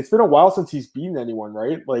know, man. It's been a while since he's beaten anyone,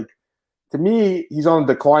 right? To me, he's on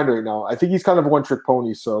the decline right now. I think he's kind of a one-trick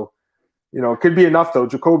pony, so it could be enough, though.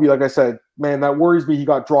 Jacoby, like I said, man, that worries me. He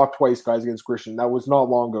got dropped twice, guys, against Grishin. That was not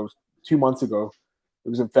long ago. 2 months ago. It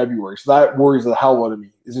was in February. So that worries the hell out of me.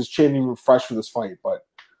 Is his chin even fresh for this fight? But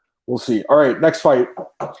we'll see. All right, next fight.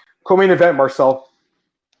 Co-main event, Marcel.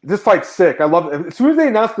 This fight's sick. I love it. As soon as they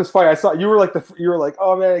announced this fight, I saw you were like,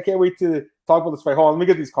 oh man, I can't wait to talk about this fight. Hold on, let me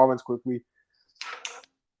get these comments quickly.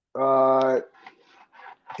 UFC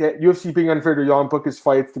being unfair to Jan, book his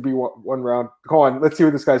fights to be one round. Hold on, let's see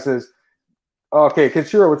what this guy says. Okay,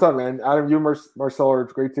 Kenshiro, what's up, man? Adam, you and Marcel are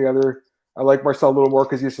great together. I like Marcel a little more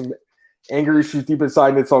because he has some anger issues deep inside,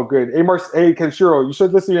 and it's all good. Hey, Kenshiro, you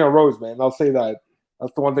should listen to me on Rose, man. I'll say that.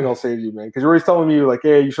 That's the one thing I'll say to you, man. Because you're always telling me,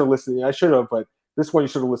 hey, you should listen to me. I should have, but this one you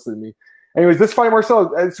should have listened to me. Anyways, this fight,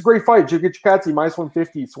 Marcel, it's a great fight. Giga Chikadze, minus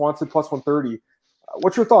 150, Swanson, plus 130.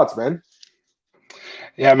 What's your thoughts, man?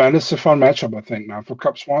 Yeah, man, this is a fun matchup, I think, man. For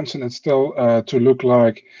Cub Swanson, it's still to look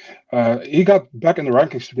like he got back in the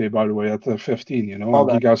rankings today, by the way, at 15, and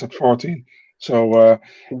Giga's at 14. So,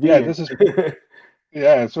 yeah, this is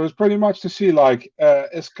yeah, so it's pretty much to see,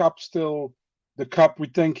 is Cup still the Cup we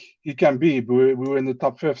think he can be? We were in the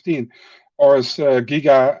top 15. Or is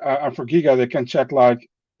Giga, and for Giga, they can check,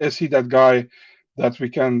 is he that guy that we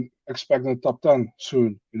can expect in the top 10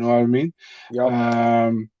 soon? You know what I mean?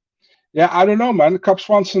 Yeah. Yeah, I don't know, man. Cub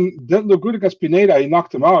Swanson did look good against Pineda. He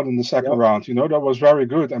knocked him out in the second round. That was very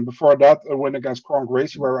good. And before that, a win against Kron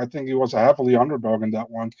Gracie, where I think he was a heavily underdog in that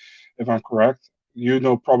one, if I'm correct. You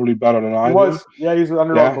know probably better than I do. Yeah, he's an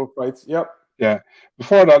underdog both fights. Yep. Yeah.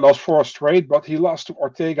 Before that, lost 4 straight, but he lost to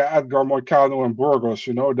Ortega, Edgar, Moicano, and Burgos.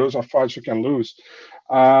 Those are fights you can lose.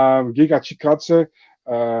 Giga Chikadze,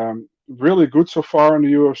 really good so far in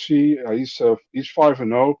the UFC. He's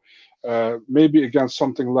 5-0. Maybe against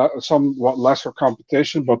somewhat lesser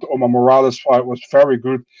competition, but the Omar Morales fight was very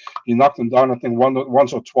good. He knocked him down, I think,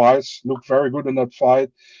 once or twice. Looked very good in that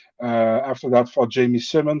fight. After that, fought Jamie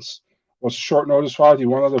Simmons. Was a short notice fight. He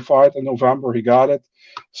wanted the fight in November. He got it.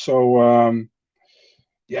 So,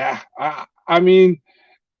 yeah, I mean,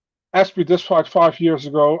 asked me this fight 5 years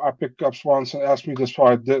ago, I picked Cub Swanson. Asked me this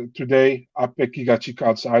fight today, I picked Giga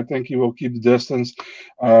Chikadze. I think he will keep the distance.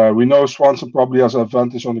 We know Swanson probably has an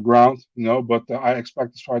advantage on the ground, but I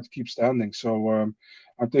expect this fight to keep standing. So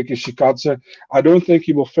I'm taking Chikadze. I don't think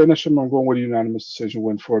he will finish him. I'm going with a unanimous decision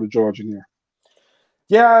win for the Georgian here.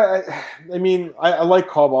 Yeah, I mean, I like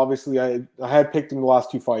Cobb, obviously. I had picked him the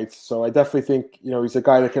last 2 fights, so I definitely think, he's a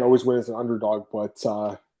guy that can always win as an underdog. But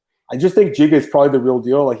I just think Giga is probably the real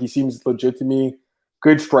deal. He seems legit to me.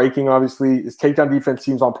 Good striking, obviously. His takedown defense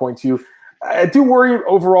seems on point too. I do worry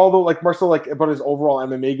overall, though, like Marcel, like about his overall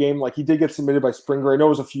MMA game. Like he did get submitted by Springer. I know it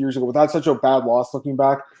was a few years ago, but that's such a bad loss looking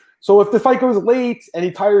back. So if the fight goes late and he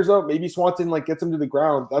tires out, maybe Swanson like gets him to the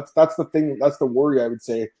ground. That's the thing. That's the worry, I would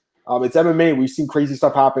say. It's MMA. We've seen crazy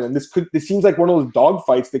stuff happen, and this seems like one of those dog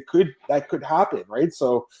fights that could happen, right?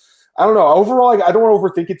 So I don't know. Overall, I don't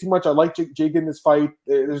want to overthink it too much. I like Jake in this fight.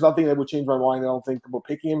 There's nothing that would change my mind, I don't think, about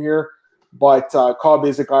picking him here. But Cobb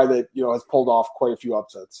is a guy that has pulled off quite a few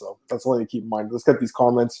upsets, so that's something to keep in mind. Let's get these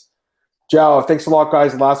comments. Jao, thanks a lot,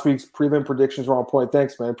 guys. Last week's prelim predictions were on point.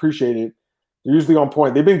 Thanks, man. Appreciate it. They're usually on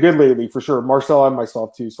point. They've been good lately, for sure. Marcel and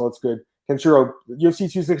myself, too, so that's good. Kenshiro, UFC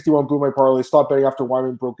 261 blew my parlay. Stopped betting after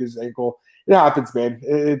Wyman broke his ankle. It happens, man.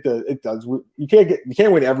 It does. You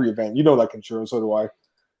can't win every event. You know that, Kenshiro. So do I.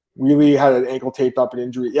 Wheelie had an ankle taped up, an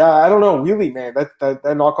injury. Yeah, I don't know. Wheelie, man,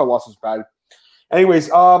 that knockout loss was bad. Anyways,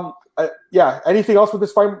 anything else with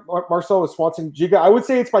this fight, Marcel, with Swanson Giga? I would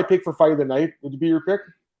say it's my pick for fight of the night. Would it be your pick?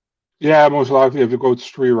 Yeah, most likely if it goes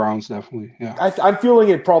 3 rounds, definitely. Yeah, I'm feeling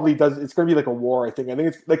it probably does. It's going to be like a war. I think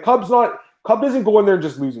it's like Cub doesn't go in there and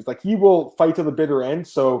just loses. Like he will fight to the bitter end.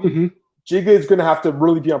 So Giga is going to have to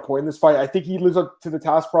really be on point in this fight. I think he lives up to the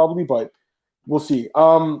task probably, but we'll see.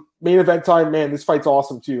 Main event time, man. This fight's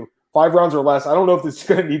awesome too. 5 rounds or less. I don't know if this is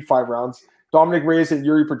going to need 5 rounds. Dominic Reyes and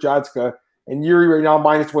Yuri Prochazka. And Yuri right now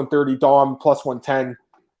minus 130, Dom plus 110.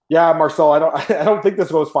 Yeah, Marcel, I don't think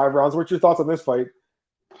this goes 5 rounds. What's your thoughts on this fight?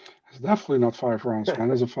 It's definitely not 5 rounds, man.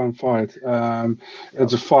 It's a fun fight.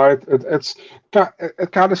 It's a fight.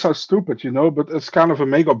 It kind of sounds stupid, but it's kind of a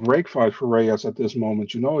make or break fight for Reyes at this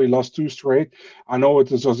moment. He lost 2 straight. I know it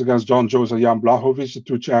was against John Jones and Jan Blachowicz, the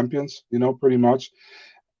 2 champions. Pretty much.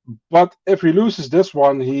 But if he loses this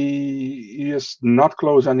one, he is not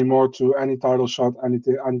close anymore to any title shot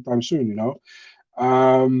anytime soon.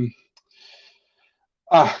 Gio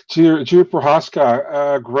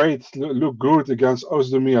Prochazka, great, looked good against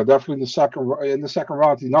Ozdemir. Definitely in the second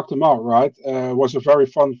round, he knocked him out. Right, was a very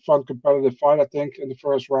fun competitive fight, I think, in the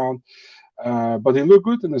first round. But he looked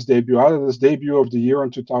good in his debut. Had his debut of the year in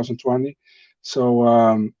 2020.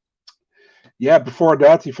 So. Before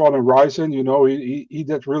that, he fought in Ryzen. He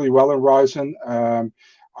did really well in Ryzen. I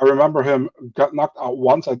remember him got knocked out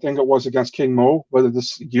once. I think it was against King Mo, but it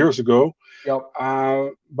is years ago. Yep.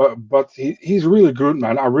 But he's really good,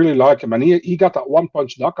 man. I really like him, and he got that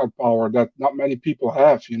one-punch knockout power that not many people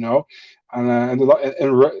have, and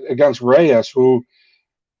against Reyes, who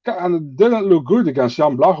didn't look good against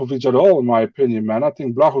Jan Blachowicz at all, in my opinion, man. I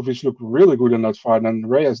think Blachowicz looked really good in that fight, and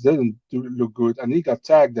Reyes didn't look good, and he got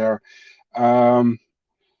tagged there. Man,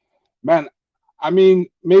 I mean,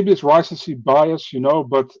 maybe it's recency bias,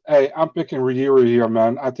 but hey, I'm picking Yuri here,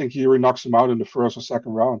 man. I think Yuri knocks him out in the first or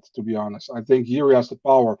second round, to be honest. I think Yuri has the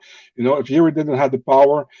power. If Yuri didn't have the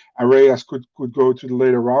power and Reyes could go to the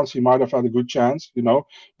later rounds, he might have had a good chance,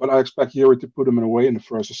 but I expect Yuri to put him in away in the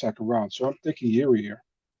first or second round. So I'm taking Yuri here.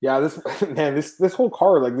 Yeah, this whole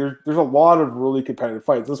card, like there's a lot of really competitive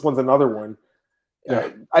fights. This one's another one. Yeah.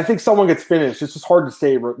 I think someone gets finished. It's just hard to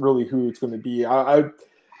say really who it's going to be.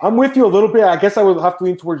 I'm with you a little bit. I guess I would have to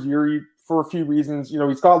lean towards Yuri for a few reasons.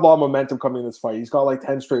 He's got a lot of momentum coming in this fight. He's got like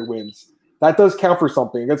 10 straight wins. That does count for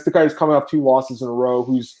something. That's the guy who's coming off 2 losses in a row,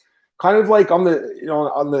 who's kind of like on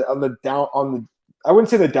the down. I wouldn't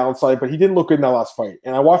say the downside, but he didn't look good in that last fight.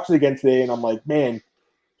 And I watched it again today, and I'm like, man,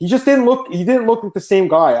 he just didn't look like the same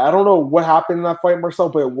guy. I don't know what happened in that fight, Marcel,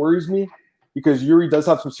 but it worries me because Yuri does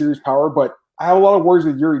have some serious power, but I have a lot of worries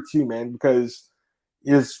with Yuri too, man, because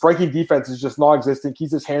his striking defense is just non-existent.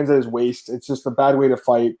 Keeps his hands at his waist. It's just a bad way to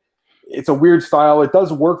fight. It's a weird style. It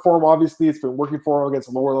does work for him, obviously. It's been working for him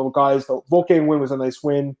against lower-level guys. The Volcane win was a nice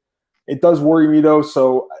win. It does worry me, though,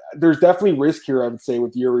 so there's definitely risk here, I would say,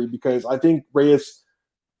 with Yuri, because I think Reyes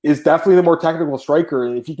is definitely the more technical striker,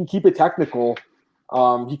 and if he can keep it technical,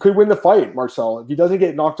 he could win the fight, Marcel, if he doesn't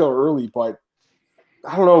get knocked out early, but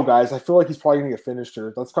I don't know, guys. I feel like he's probably going to get finished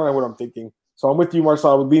here. That's kind of what I'm thinking. So I'm with you,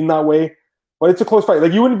 Marcel. I would lean that way. But it's a close fight.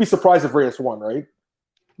 Like, you wouldn't be surprised if Reyes won, right?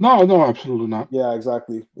 No, absolutely not. Yeah,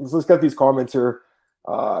 exactly. Let's get these comments here.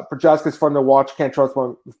 Prochazka's fun to watch. Can't trust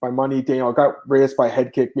my money. Daniel, I got Reyes by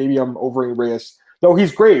head kick. Maybe I'm overing Reyes. No,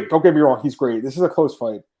 he's great. Don't get me wrong. He's great. This is a close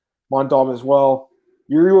fight. Mondom as well.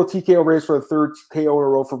 Yuri will TKO Reyes for the 3rd KO in a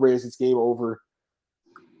row for Reyes. It's game over.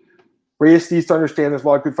 Reyes needs to understand there's a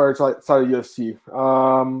lot of good fighters outside of UFC.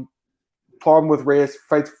 Problem with Reyes,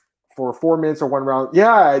 fights for 4 minutes or 1 round.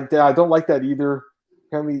 Yeah, I don't like that either.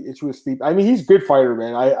 Apparently issue with sleep. I mean, he's a good fighter,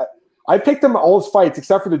 man. I picked him all his fights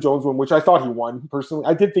except for the Jones one, which I thought he won, personally.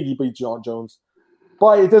 I did think he beat John Jones.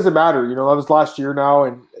 But it doesn't matter. That was last year now.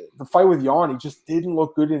 And the fight with Jan, he just didn't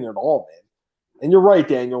look good in it at all, man. And you're right,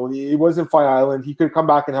 Daniel. He was in Fight Island. He could come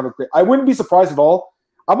back and have a great. I wouldn't be surprised at all.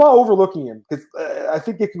 I'm not overlooking him because I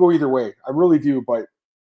think it could go either way. I really do, but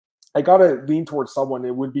I gotta lean towards someone.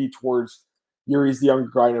 It would be towards Yuri's the younger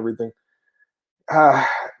guy and everything.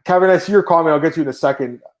 Kevin, I see your comment. I'll get you in a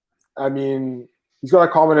second. I mean, he's got a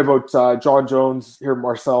comment about John Jones here,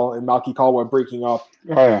 Marcel, and Malky Caldwell breaking up.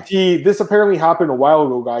 Oh, yeah. This apparently happened a while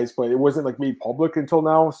ago, guys, but it wasn't like made public until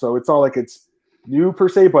now, so it's not like it's new per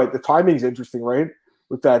se. But the timing is interesting, right?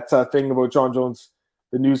 With that thing about John Jones,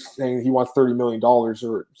 the news saying he wants $30 million,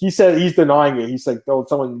 or he said he's denying it. He's like, "No,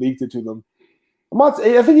 someone leaked it to them." I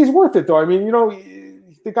think he's worth it, though. I mean,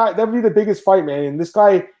 the guy that would be the biggest fight, man, and this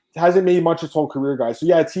guy hasn't made much his whole career, guys. So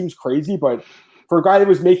yeah, it seems crazy, but for a guy that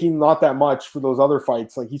was making not that much for those other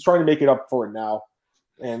fights, like he's trying to make it up for it now.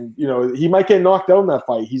 And he might get knocked out in that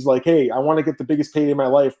fight. He's like, hey, I want to get the biggest payday in my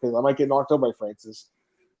life because I might get knocked out by Francis.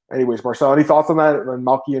 Anyways, Marcel, any thoughts on that? And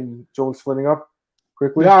Malky and Jones splitting up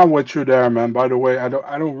quickly? Yeah, I'm with you there, man. By the way, I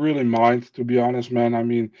don't really mind, to be honest, man. I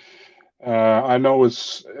mean, I know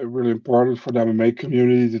it's really important for the MMA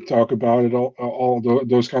community to talk about it,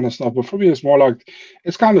 those kind of stuff. But for me, it's more like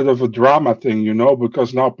it's kind of a drama thing,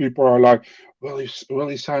 because now people are like, will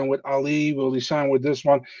he sign with Ali? Will he sign with this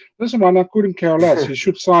one? Listen, man, I couldn't care less. He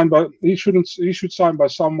should sign, but he should sign by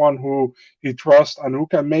someone who he trusts and who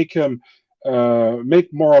can make him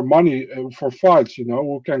make more money for fights.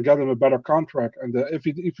 Who can get him a better contract. And if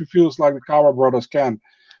he feels like the Kawa brothers can,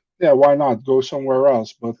 yeah, why not go somewhere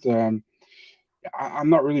else? But I'm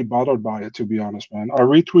not really bothered by it, to be honest, man. I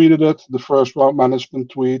retweeted it, the first round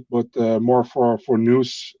management tweet, but more for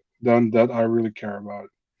news than that I really care about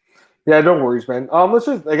it. Yeah, no worries, man.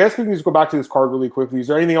 I guess we can just go back to this card really quickly. Is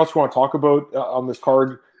there anything else you want to talk about on this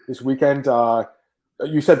card this weekend?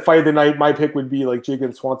 You said fight of the night. My pick would be like Jake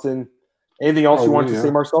and Swanson. Anything else you wanted to say,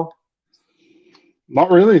 Marcel? Not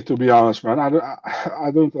really, to be honest, man. I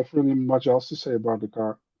don't have really much else to say about the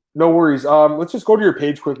card. No worries. Let's just go to your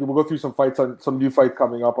page quickly. We'll go through some fights on some new fight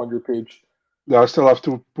coming up on your page. Yeah, I still have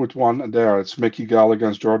to put one there. It's Mickey Gall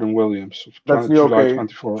against Jordan Williams. That's me, okay.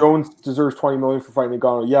 24. Jones deserves $20 million for fighting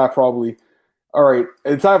Nagano. Yeah, probably. All right.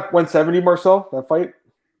 Is that 170, Marcel, that fight?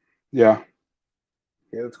 Yeah.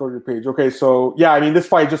 Okay, let's go to your page. Okay, so, yeah, I mean, this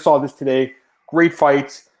fight, I just saw this today. Great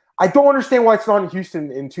fight. I don't understand why it's not in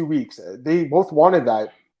Houston in 2 weeks. They both wanted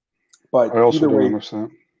that. But I also either don't way,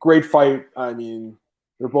 understand. Great fight. I mean,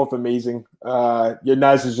 they're both amazing.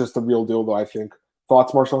 Naz is just the real deal, though, I think.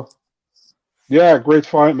 Thoughts, Marcel? Yeah, great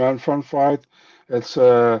fight, man. Fun fight. It's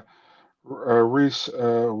Reese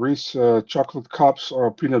chocolate cups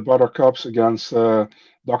or peanut butter cups against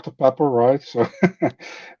Dr. Pepper, right? So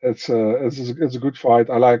it's a good fight.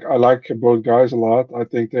 I like both guys a lot. I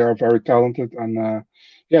think they are very talented and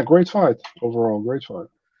great fight overall. Great fight.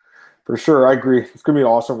 For sure, I agree. It's gonna be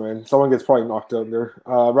awesome, man. Someone gets probably knocked out there.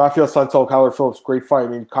 Rafael Santel, Kyler Phillips, great fight. I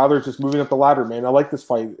mean, Kyler's just moving up the ladder, man. I like this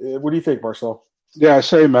fight. What do you think, Marcel? Yeah,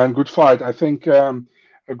 same, man. Good fight. I think a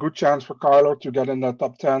good chance for Kyler to get in that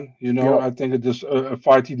top 10. I think it is a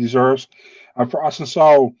fight he deserves. And for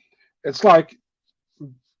Assunção, it's like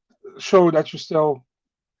show that you still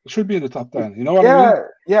should be in the top 10. You know what I mean?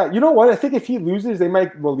 Yeah. You know what? I think if he loses, they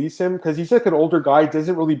might release him because he's like an older guy.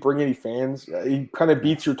 Doesn't really bring any fans. He kind of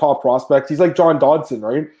beats your top prospects. He's like John Dodson,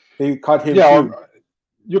 right? They cut him. Yeah,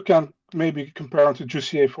 you can maybe compare him to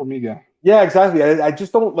Jussier Formiga. Yeah, exactly. I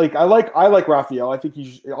just don't like. I like Rafael. I think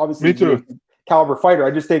he's obviously a caliber fighter.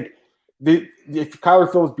 I just think if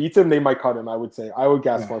Kyler Phillips beats him, they might cut him. I would say. I would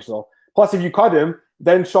guess Marcel. Plus, if you cut him,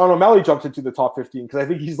 then Sean O'Malley jumps into the top 15 because I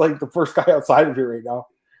think he's like the first guy outside of here right now.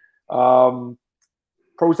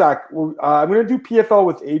 Prochazka. I'm going to do PFL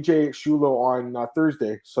with AJ Shulo on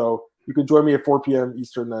Thursday, so you can join me at 4 p.m.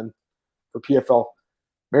 Eastern then for PFL.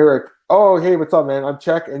 Merrick. Oh, hey, what's up, man? I'm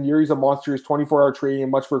Czech, and Yuri's a monster. He's 24-hour training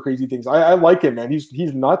and much more crazy things. I like him, man. He's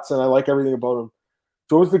nuts, and I like everything about him.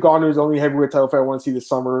 Jones Nagano is the only heavyweight title fight I want to see this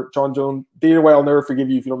summer. John Jones, Dana White, I'll never forgive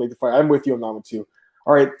you if you don't make the fight. I'm with you on that one, too.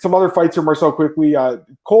 All right, some other fights here, Marcel, quickly.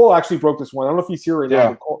 Cole actually broke this one. I don't know if he's here right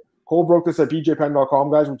now, but Cole broke this at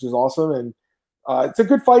bjpen.com, guys, which is awesome. And it's a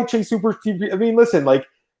good fight. Chase Super. I mean, listen, like,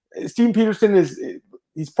 Steven Peterson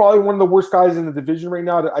he's probably one of the worst guys in the division right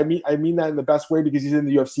now. I mean that in the best way because he's in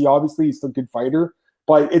the UFC, obviously. He's still a good fighter.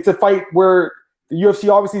 But it's a fight where the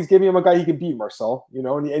UFC obviously is giving him a guy he can beat, Marcel,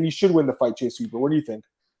 and he should win the fight, Chase Super. What do you think?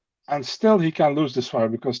 And still he can lose this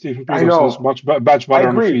fight because Steven Peterson is much better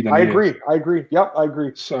on the feet than he is. I agree. Yep, I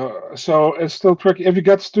agree. So it's still tricky. If he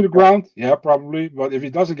gets to the ground, yeah, probably. But if he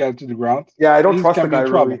doesn't get to the ground, I don't trust the guy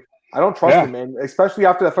really. I don't trust him, man. Especially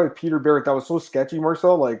after that fight with Peter Barrett, that was so sketchy,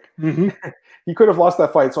 Marcel. Like he could have lost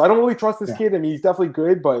that fight. So I don't really trust this kid. I mean, he's definitely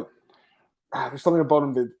good, but there's something about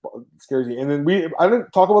him that scares me. And then I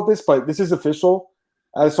didn't talk about this, but this is official.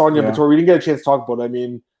 Adesanya Vettori, we didn't get a chance to talk about it. I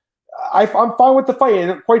mean, I'm fine with the fight,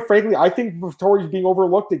 and quite frankly, I think Vettori's being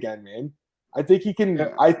overlooked again, man. I think he can. Yeah.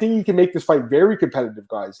 I think he can make this fight very competitive,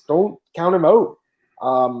 guys. Don't count him out.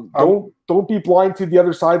 Don't be blind to the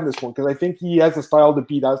other side in this one, because I think he has the style to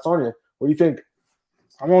beat Adesanya. What do you think?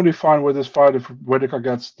 I'm only fine with this fight if Whittaker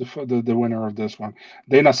gets the winner of this one.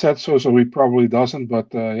 Dana said so he probably doesn't, but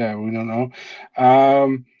yeah, we don't know.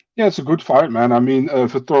 Yeah, it's a good fight, man. I mean,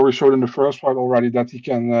 Vettori showed in the first fight already that he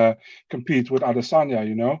can compete with Adesanya,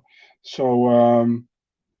 you know. So,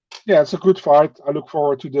 yeah, it's a good fight. I look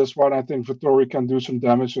forward to this one. I think Vettori can do some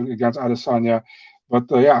damage against Adesanya. But,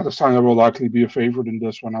 yeah, Adesanya will likely be a favorite in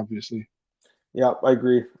this one, obviously. Yeah, I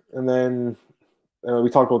agree. And then we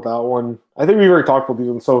talked about that one. I think we already talked about these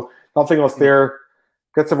ones, so nothing else there.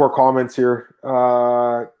 Get some more comments here.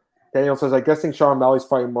 Daniel says, I'm guessing Sean O'Malley's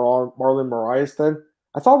fighting Marlon Moraes then.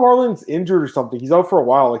 I thought Marlon's injured or something. He's out for a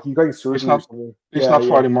while. Like, he's getting surgery or something. He's not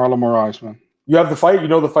fighting Marlon Moraes, man. You have the fight? You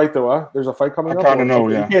know the fight, though, huh? There's a fight coming up? I kind of know,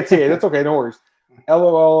 yeah. You can't say it. That's okay. No worries.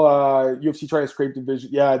 LOL, UFC trying to scrape division.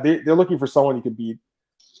 Yeah, they're looking for someone he could beat.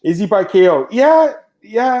 Is he by KO? Yeah.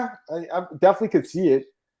 I definitely could see it.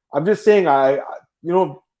 I'm just saying, I've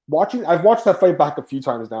watched that fight back a few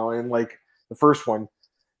times now, and, like, the first one,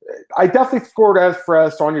 I definitely scored as for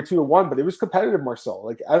Adesanya 2-1, but it was competitive, Marcel.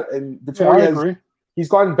 Like, and Vettori he's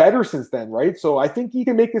gotten better since then, right? So I think he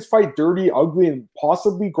can make this fight dirty, ugly, and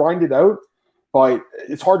possibly grind it out. But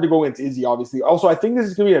it's hard to go against Izzy, obviously. Also, I think this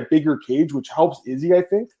is going to be a bigger cage, which helps Izzy, I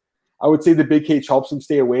think. I would say the big cage helps him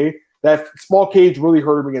stay away. That small cage really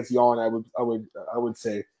hurt him against Jan, I would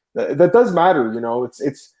say. That does matter, you know.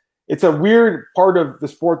 It's a weird part of the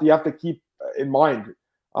sport that you have to keep in mind.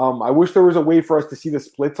 I wish there was a way for us to see the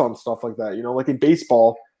splits on stuff like that. You know, like in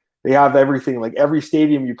baseball, they have everything, like every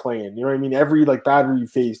stadium you play in. You know what I mean? Every like batter you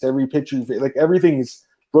faced, every pitcher you faced, like everything is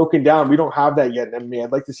broken down. We don't have that yet in MMA.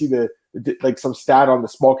 I'd like to see the like some stat on the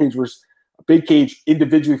small cage versus a big cage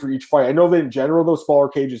individually for each fight. I know that in general, those smaller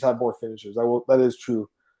cages have more finishes. That is true.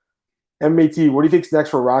 MAT, what do you think's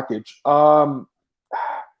next for Rakic? I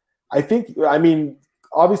mean,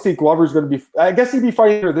 obviously Glover's going to be. I guess he'd be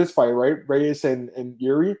fighting for this fight, right? Reyes and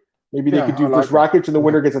Yuri. Maybe they could do this Rakic, and the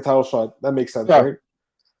winner gets a title shot. That makes sense, right?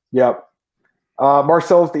 Yeah.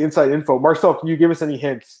 Marcel's the inside info. Marcel, can you give us any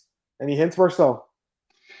hints? Any hints, Marcel?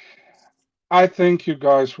 I think you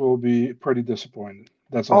guys will be pretty disappointed.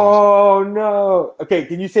 That's all. Oh, no. Okay,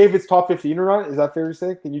 can you say if it's top 15 or not? Is that fair to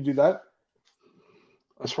say? Can you do that?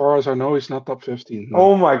 As far as I know, he's not top 15. No.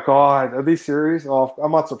 Oh, my God. Are they serious? Oh,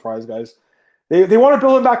 I'm not surprised, guys. They want to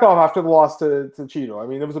build him back up after the loss to Cheeto. I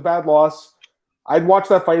mean, it was a bad loss. I'd watch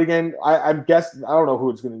that fight again. I'm guessing. I don't know who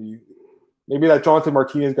it's going to be. Maybe that Jonathan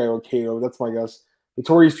Martinez guy or Kato. That's my guess.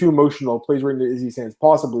 Vettori's too emotional. Plays right into Izzy's hands.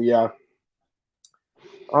 Possibly, yeah.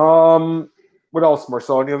 What else,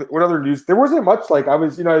 Marcel? What other news? There wasn't much. Like I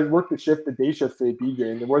worked the day shift today,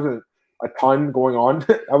 BJ, and there wasn't a ton going on.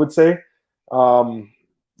 I would say.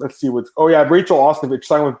 Let's see what's. Oh yeah, Rachel Ostovich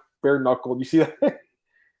signed with bare knuckle. You see that?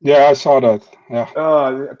 Yeah, I saw that. Yeah.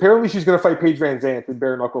 Apparently, she's going to fight Paige Van Zandt in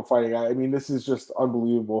bare knuckle fighting. I mean, this is just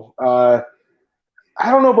unbelievable. I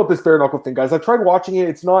don't know about this bare knuckle thing, guys. I tried watching it.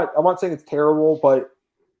 It's not. I'm not saying it's terrible, but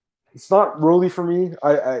it's not really for me.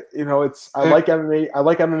 I like MMA. I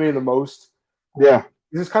like MMA the most. Yeah.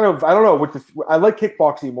 This is kind of. I don't know. I like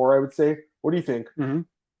kickboxing more. I would say. What do you think? Mm-hmm.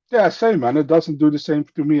 Yeah, same, man. It doesn't do the same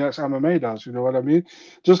to me as MMA does. You know what I mean?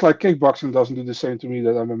 Just like kickboxing doesn't do the same to me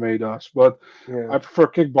that MMA does. But yeah. I prefer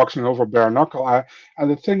kickboxing over bare knuckle.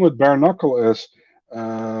 And the thing with bare knuckle is,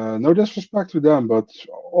 no disrespect to them, but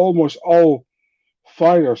almost all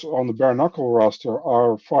fighters on the bare knuckle roster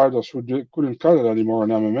are fighters who couldn't cut it anymore in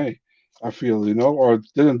MMA. I feel, or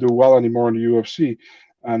didn't do well anymore in the UFC,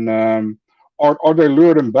 and or they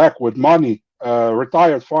lure them back with money.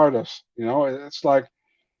 Retired fighters, it's like.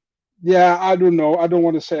 Yeah, I don't know. I don't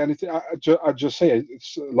want to say anything. I just say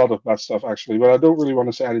it's a lot of bad stuff, actually, but I don't really want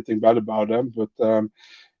to say anything bad about them. But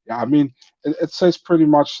yeah, I mean, it says pretty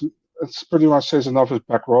much. It's pretty much says enough as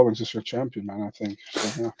Beck Rawlings is your champion, man. I think.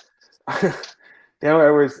 So, yeah. Damn, it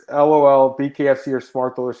was LOL. BKFC are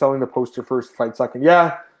smart though. They're selling the poster first, fight second.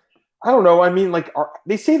 Yeah, I don't know. I mean, like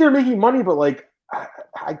they say they're making money, but like,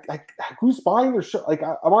 who's buying their shit? Like,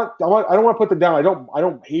 I don't want to put them down. I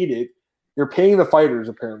don't hate it. They're paying the fighters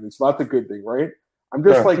apparently, so that's a good thing, right? I'm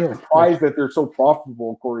just surprised that they're so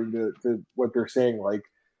profitable according to what they're saying. Like,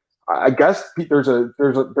 I guess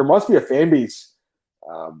there must be a fan base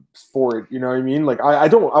for it. You know what I mean? Like,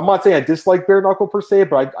 I'm not saying I dislike bare knuckle per se,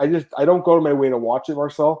 but I don't go to my way to watch it,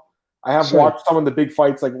 Marcel. I have watched some of the big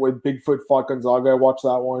fights, like when Bigfoot fought Gonzaga. I watched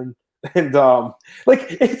that one. And like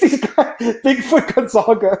it's these guys, Bigfoot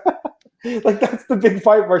Gonzaga. Like that's the big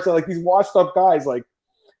fight, Marcel. Like these washed up guys like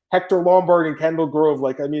Hector Lombard and Kendall Grove.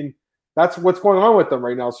 Like, I mean, that's what's going on with them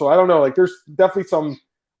right now. So I don't know. Like there's definitely some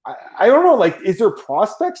I don't know, like is there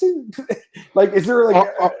prospects in like is there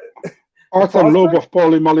like Arthur Loeb of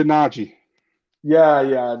Paulie Malignaggi. Yeah,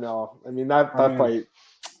 no. I mean that fight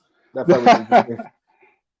was interesting.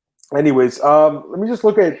 Anyways, let me just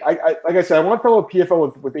look at. Like I said, I want to follow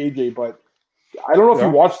PFL with AJ, but I don't know if you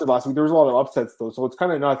watched it last week. There was a lot of upsets though, so it's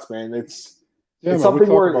kind of nuts, man. It's something we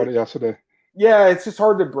talked about it yesterday. Yeah, it's just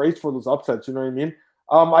hard to brace for those upsets. You know what I mean?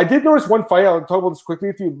 I did notice one fight. I'll talk about this quickly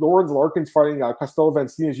with you. Lawrence Larkins fighting Costello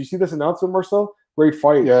Vancinas. You see this announcement, Marcel? Great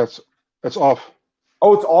fight. Yeah, it's off.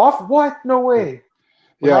 Oh, it's off? What? No way.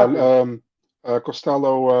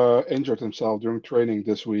 Costello injured himself during training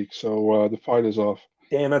this week, so the fight is off.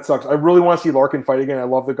 Damn, that sucks. I really want to see Larkin fight again. I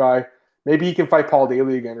love the guy. Maybe he can fight Paul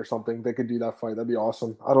Daly again or something. They could do that fight. That'd be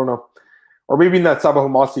awesome. I don't know. Or maybe that Sabah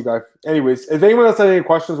Humasi guy. Anyways, if anyone else has any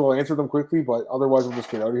questions, we'll answer them quickly, but otherwise we'll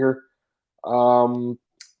just get out of here.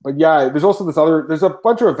 But yeah, there's also there's a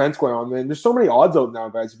bunch of events going on, man. There's so many odds out now,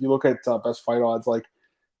 guys. If you look at best fight odds, like,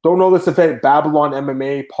 don't know this event, Babylon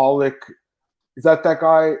MMA, Pollock. Is that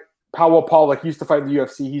guy? Powell Pollock. He used to fight in the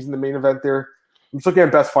UFC. He's in the main event there. I'm just looking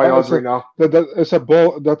at best fight odds right now. That's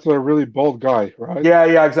a really bold guy, right?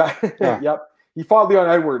 Yeah, exactly. Yeah. Yep. He fought Leon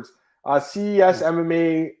Edwards. CES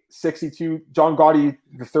MMA 62. John Gotti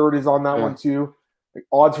the third is on that one too. Like,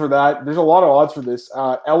 odds for that. There's a lot of odds for this.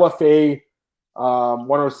 LFA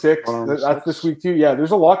 106. That's this week too. Yeah,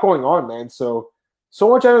 there's a lot going on, man. So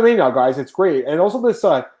much MMA now, guys. It's great. And also this.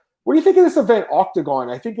 What do you think of this event, Octagon?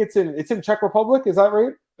 I think it's in Czech Republic. Is that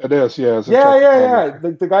right? It is, yeah. Yeah.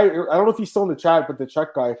 The guy, I don't know if he's still in the chat, but the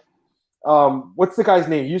Czech guy. What's the guy's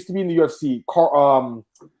name? He used to be in the UFC.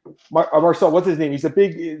 Marcel, what's his name? He's a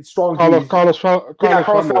big, strong dude. Carlos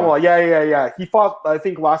Famila. Yeah. He fought, I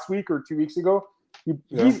think, last week or 2 weeks ago.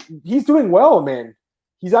 He's doing well, man.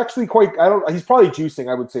 He's actually quite. He's probably juicing.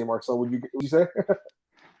 I would say, Marcel. Would you say?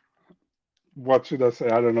 What should I say?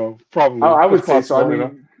 I don't know. Probably. I would say so. I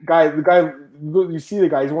mean, the guy. You see the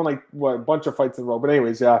guy. He's won a bunch of fights in a row. But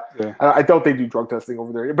anyways, yeah. I doubt they do drug testing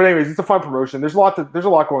over there. But anyways, it's a fun promotion. There's a lot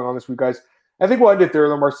going on this week, guys. I think we'll end it there,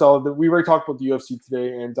 though, Marcel. We already talked about the UFC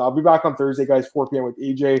today, and I'll be back on Thursday, guys, 4 p.m. with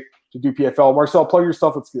AJ to do PFL. Marcel, plug your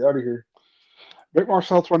stuff. Let's get out of here. Big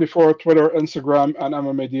Marcel 24, Twitter, Instagram, and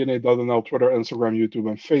MMADNA.nl, Twitter, Instagram, YouTube,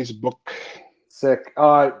 and Facebook. Sick.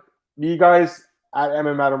 Me guys at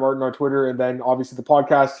MMAdamMartin on Twitter, and then obviously the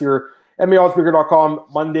podcast here, MMAOddsBreaker.com,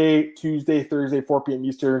 Monday, Tuesday, Thursday, 4 p.m.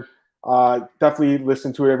 Eastern. Definitely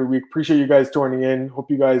listen to it every week. Appreciate you guys joining in.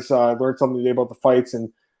 Hope you guys learned something today about the fights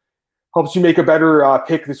and helps you make a better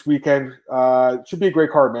pick this weekend. Should be a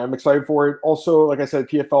great card, man. I'm excited for it. Also, like I said,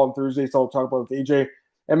 PFL on Thursday, so I'll talk about it with AJ.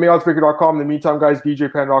 MMAOddsBreaker.com. In the meantime, guys,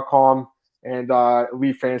 BJPen.com and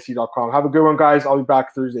EliteFantasy.com. Have a good one, guys. I'll be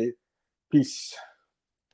back Thursday. Peace.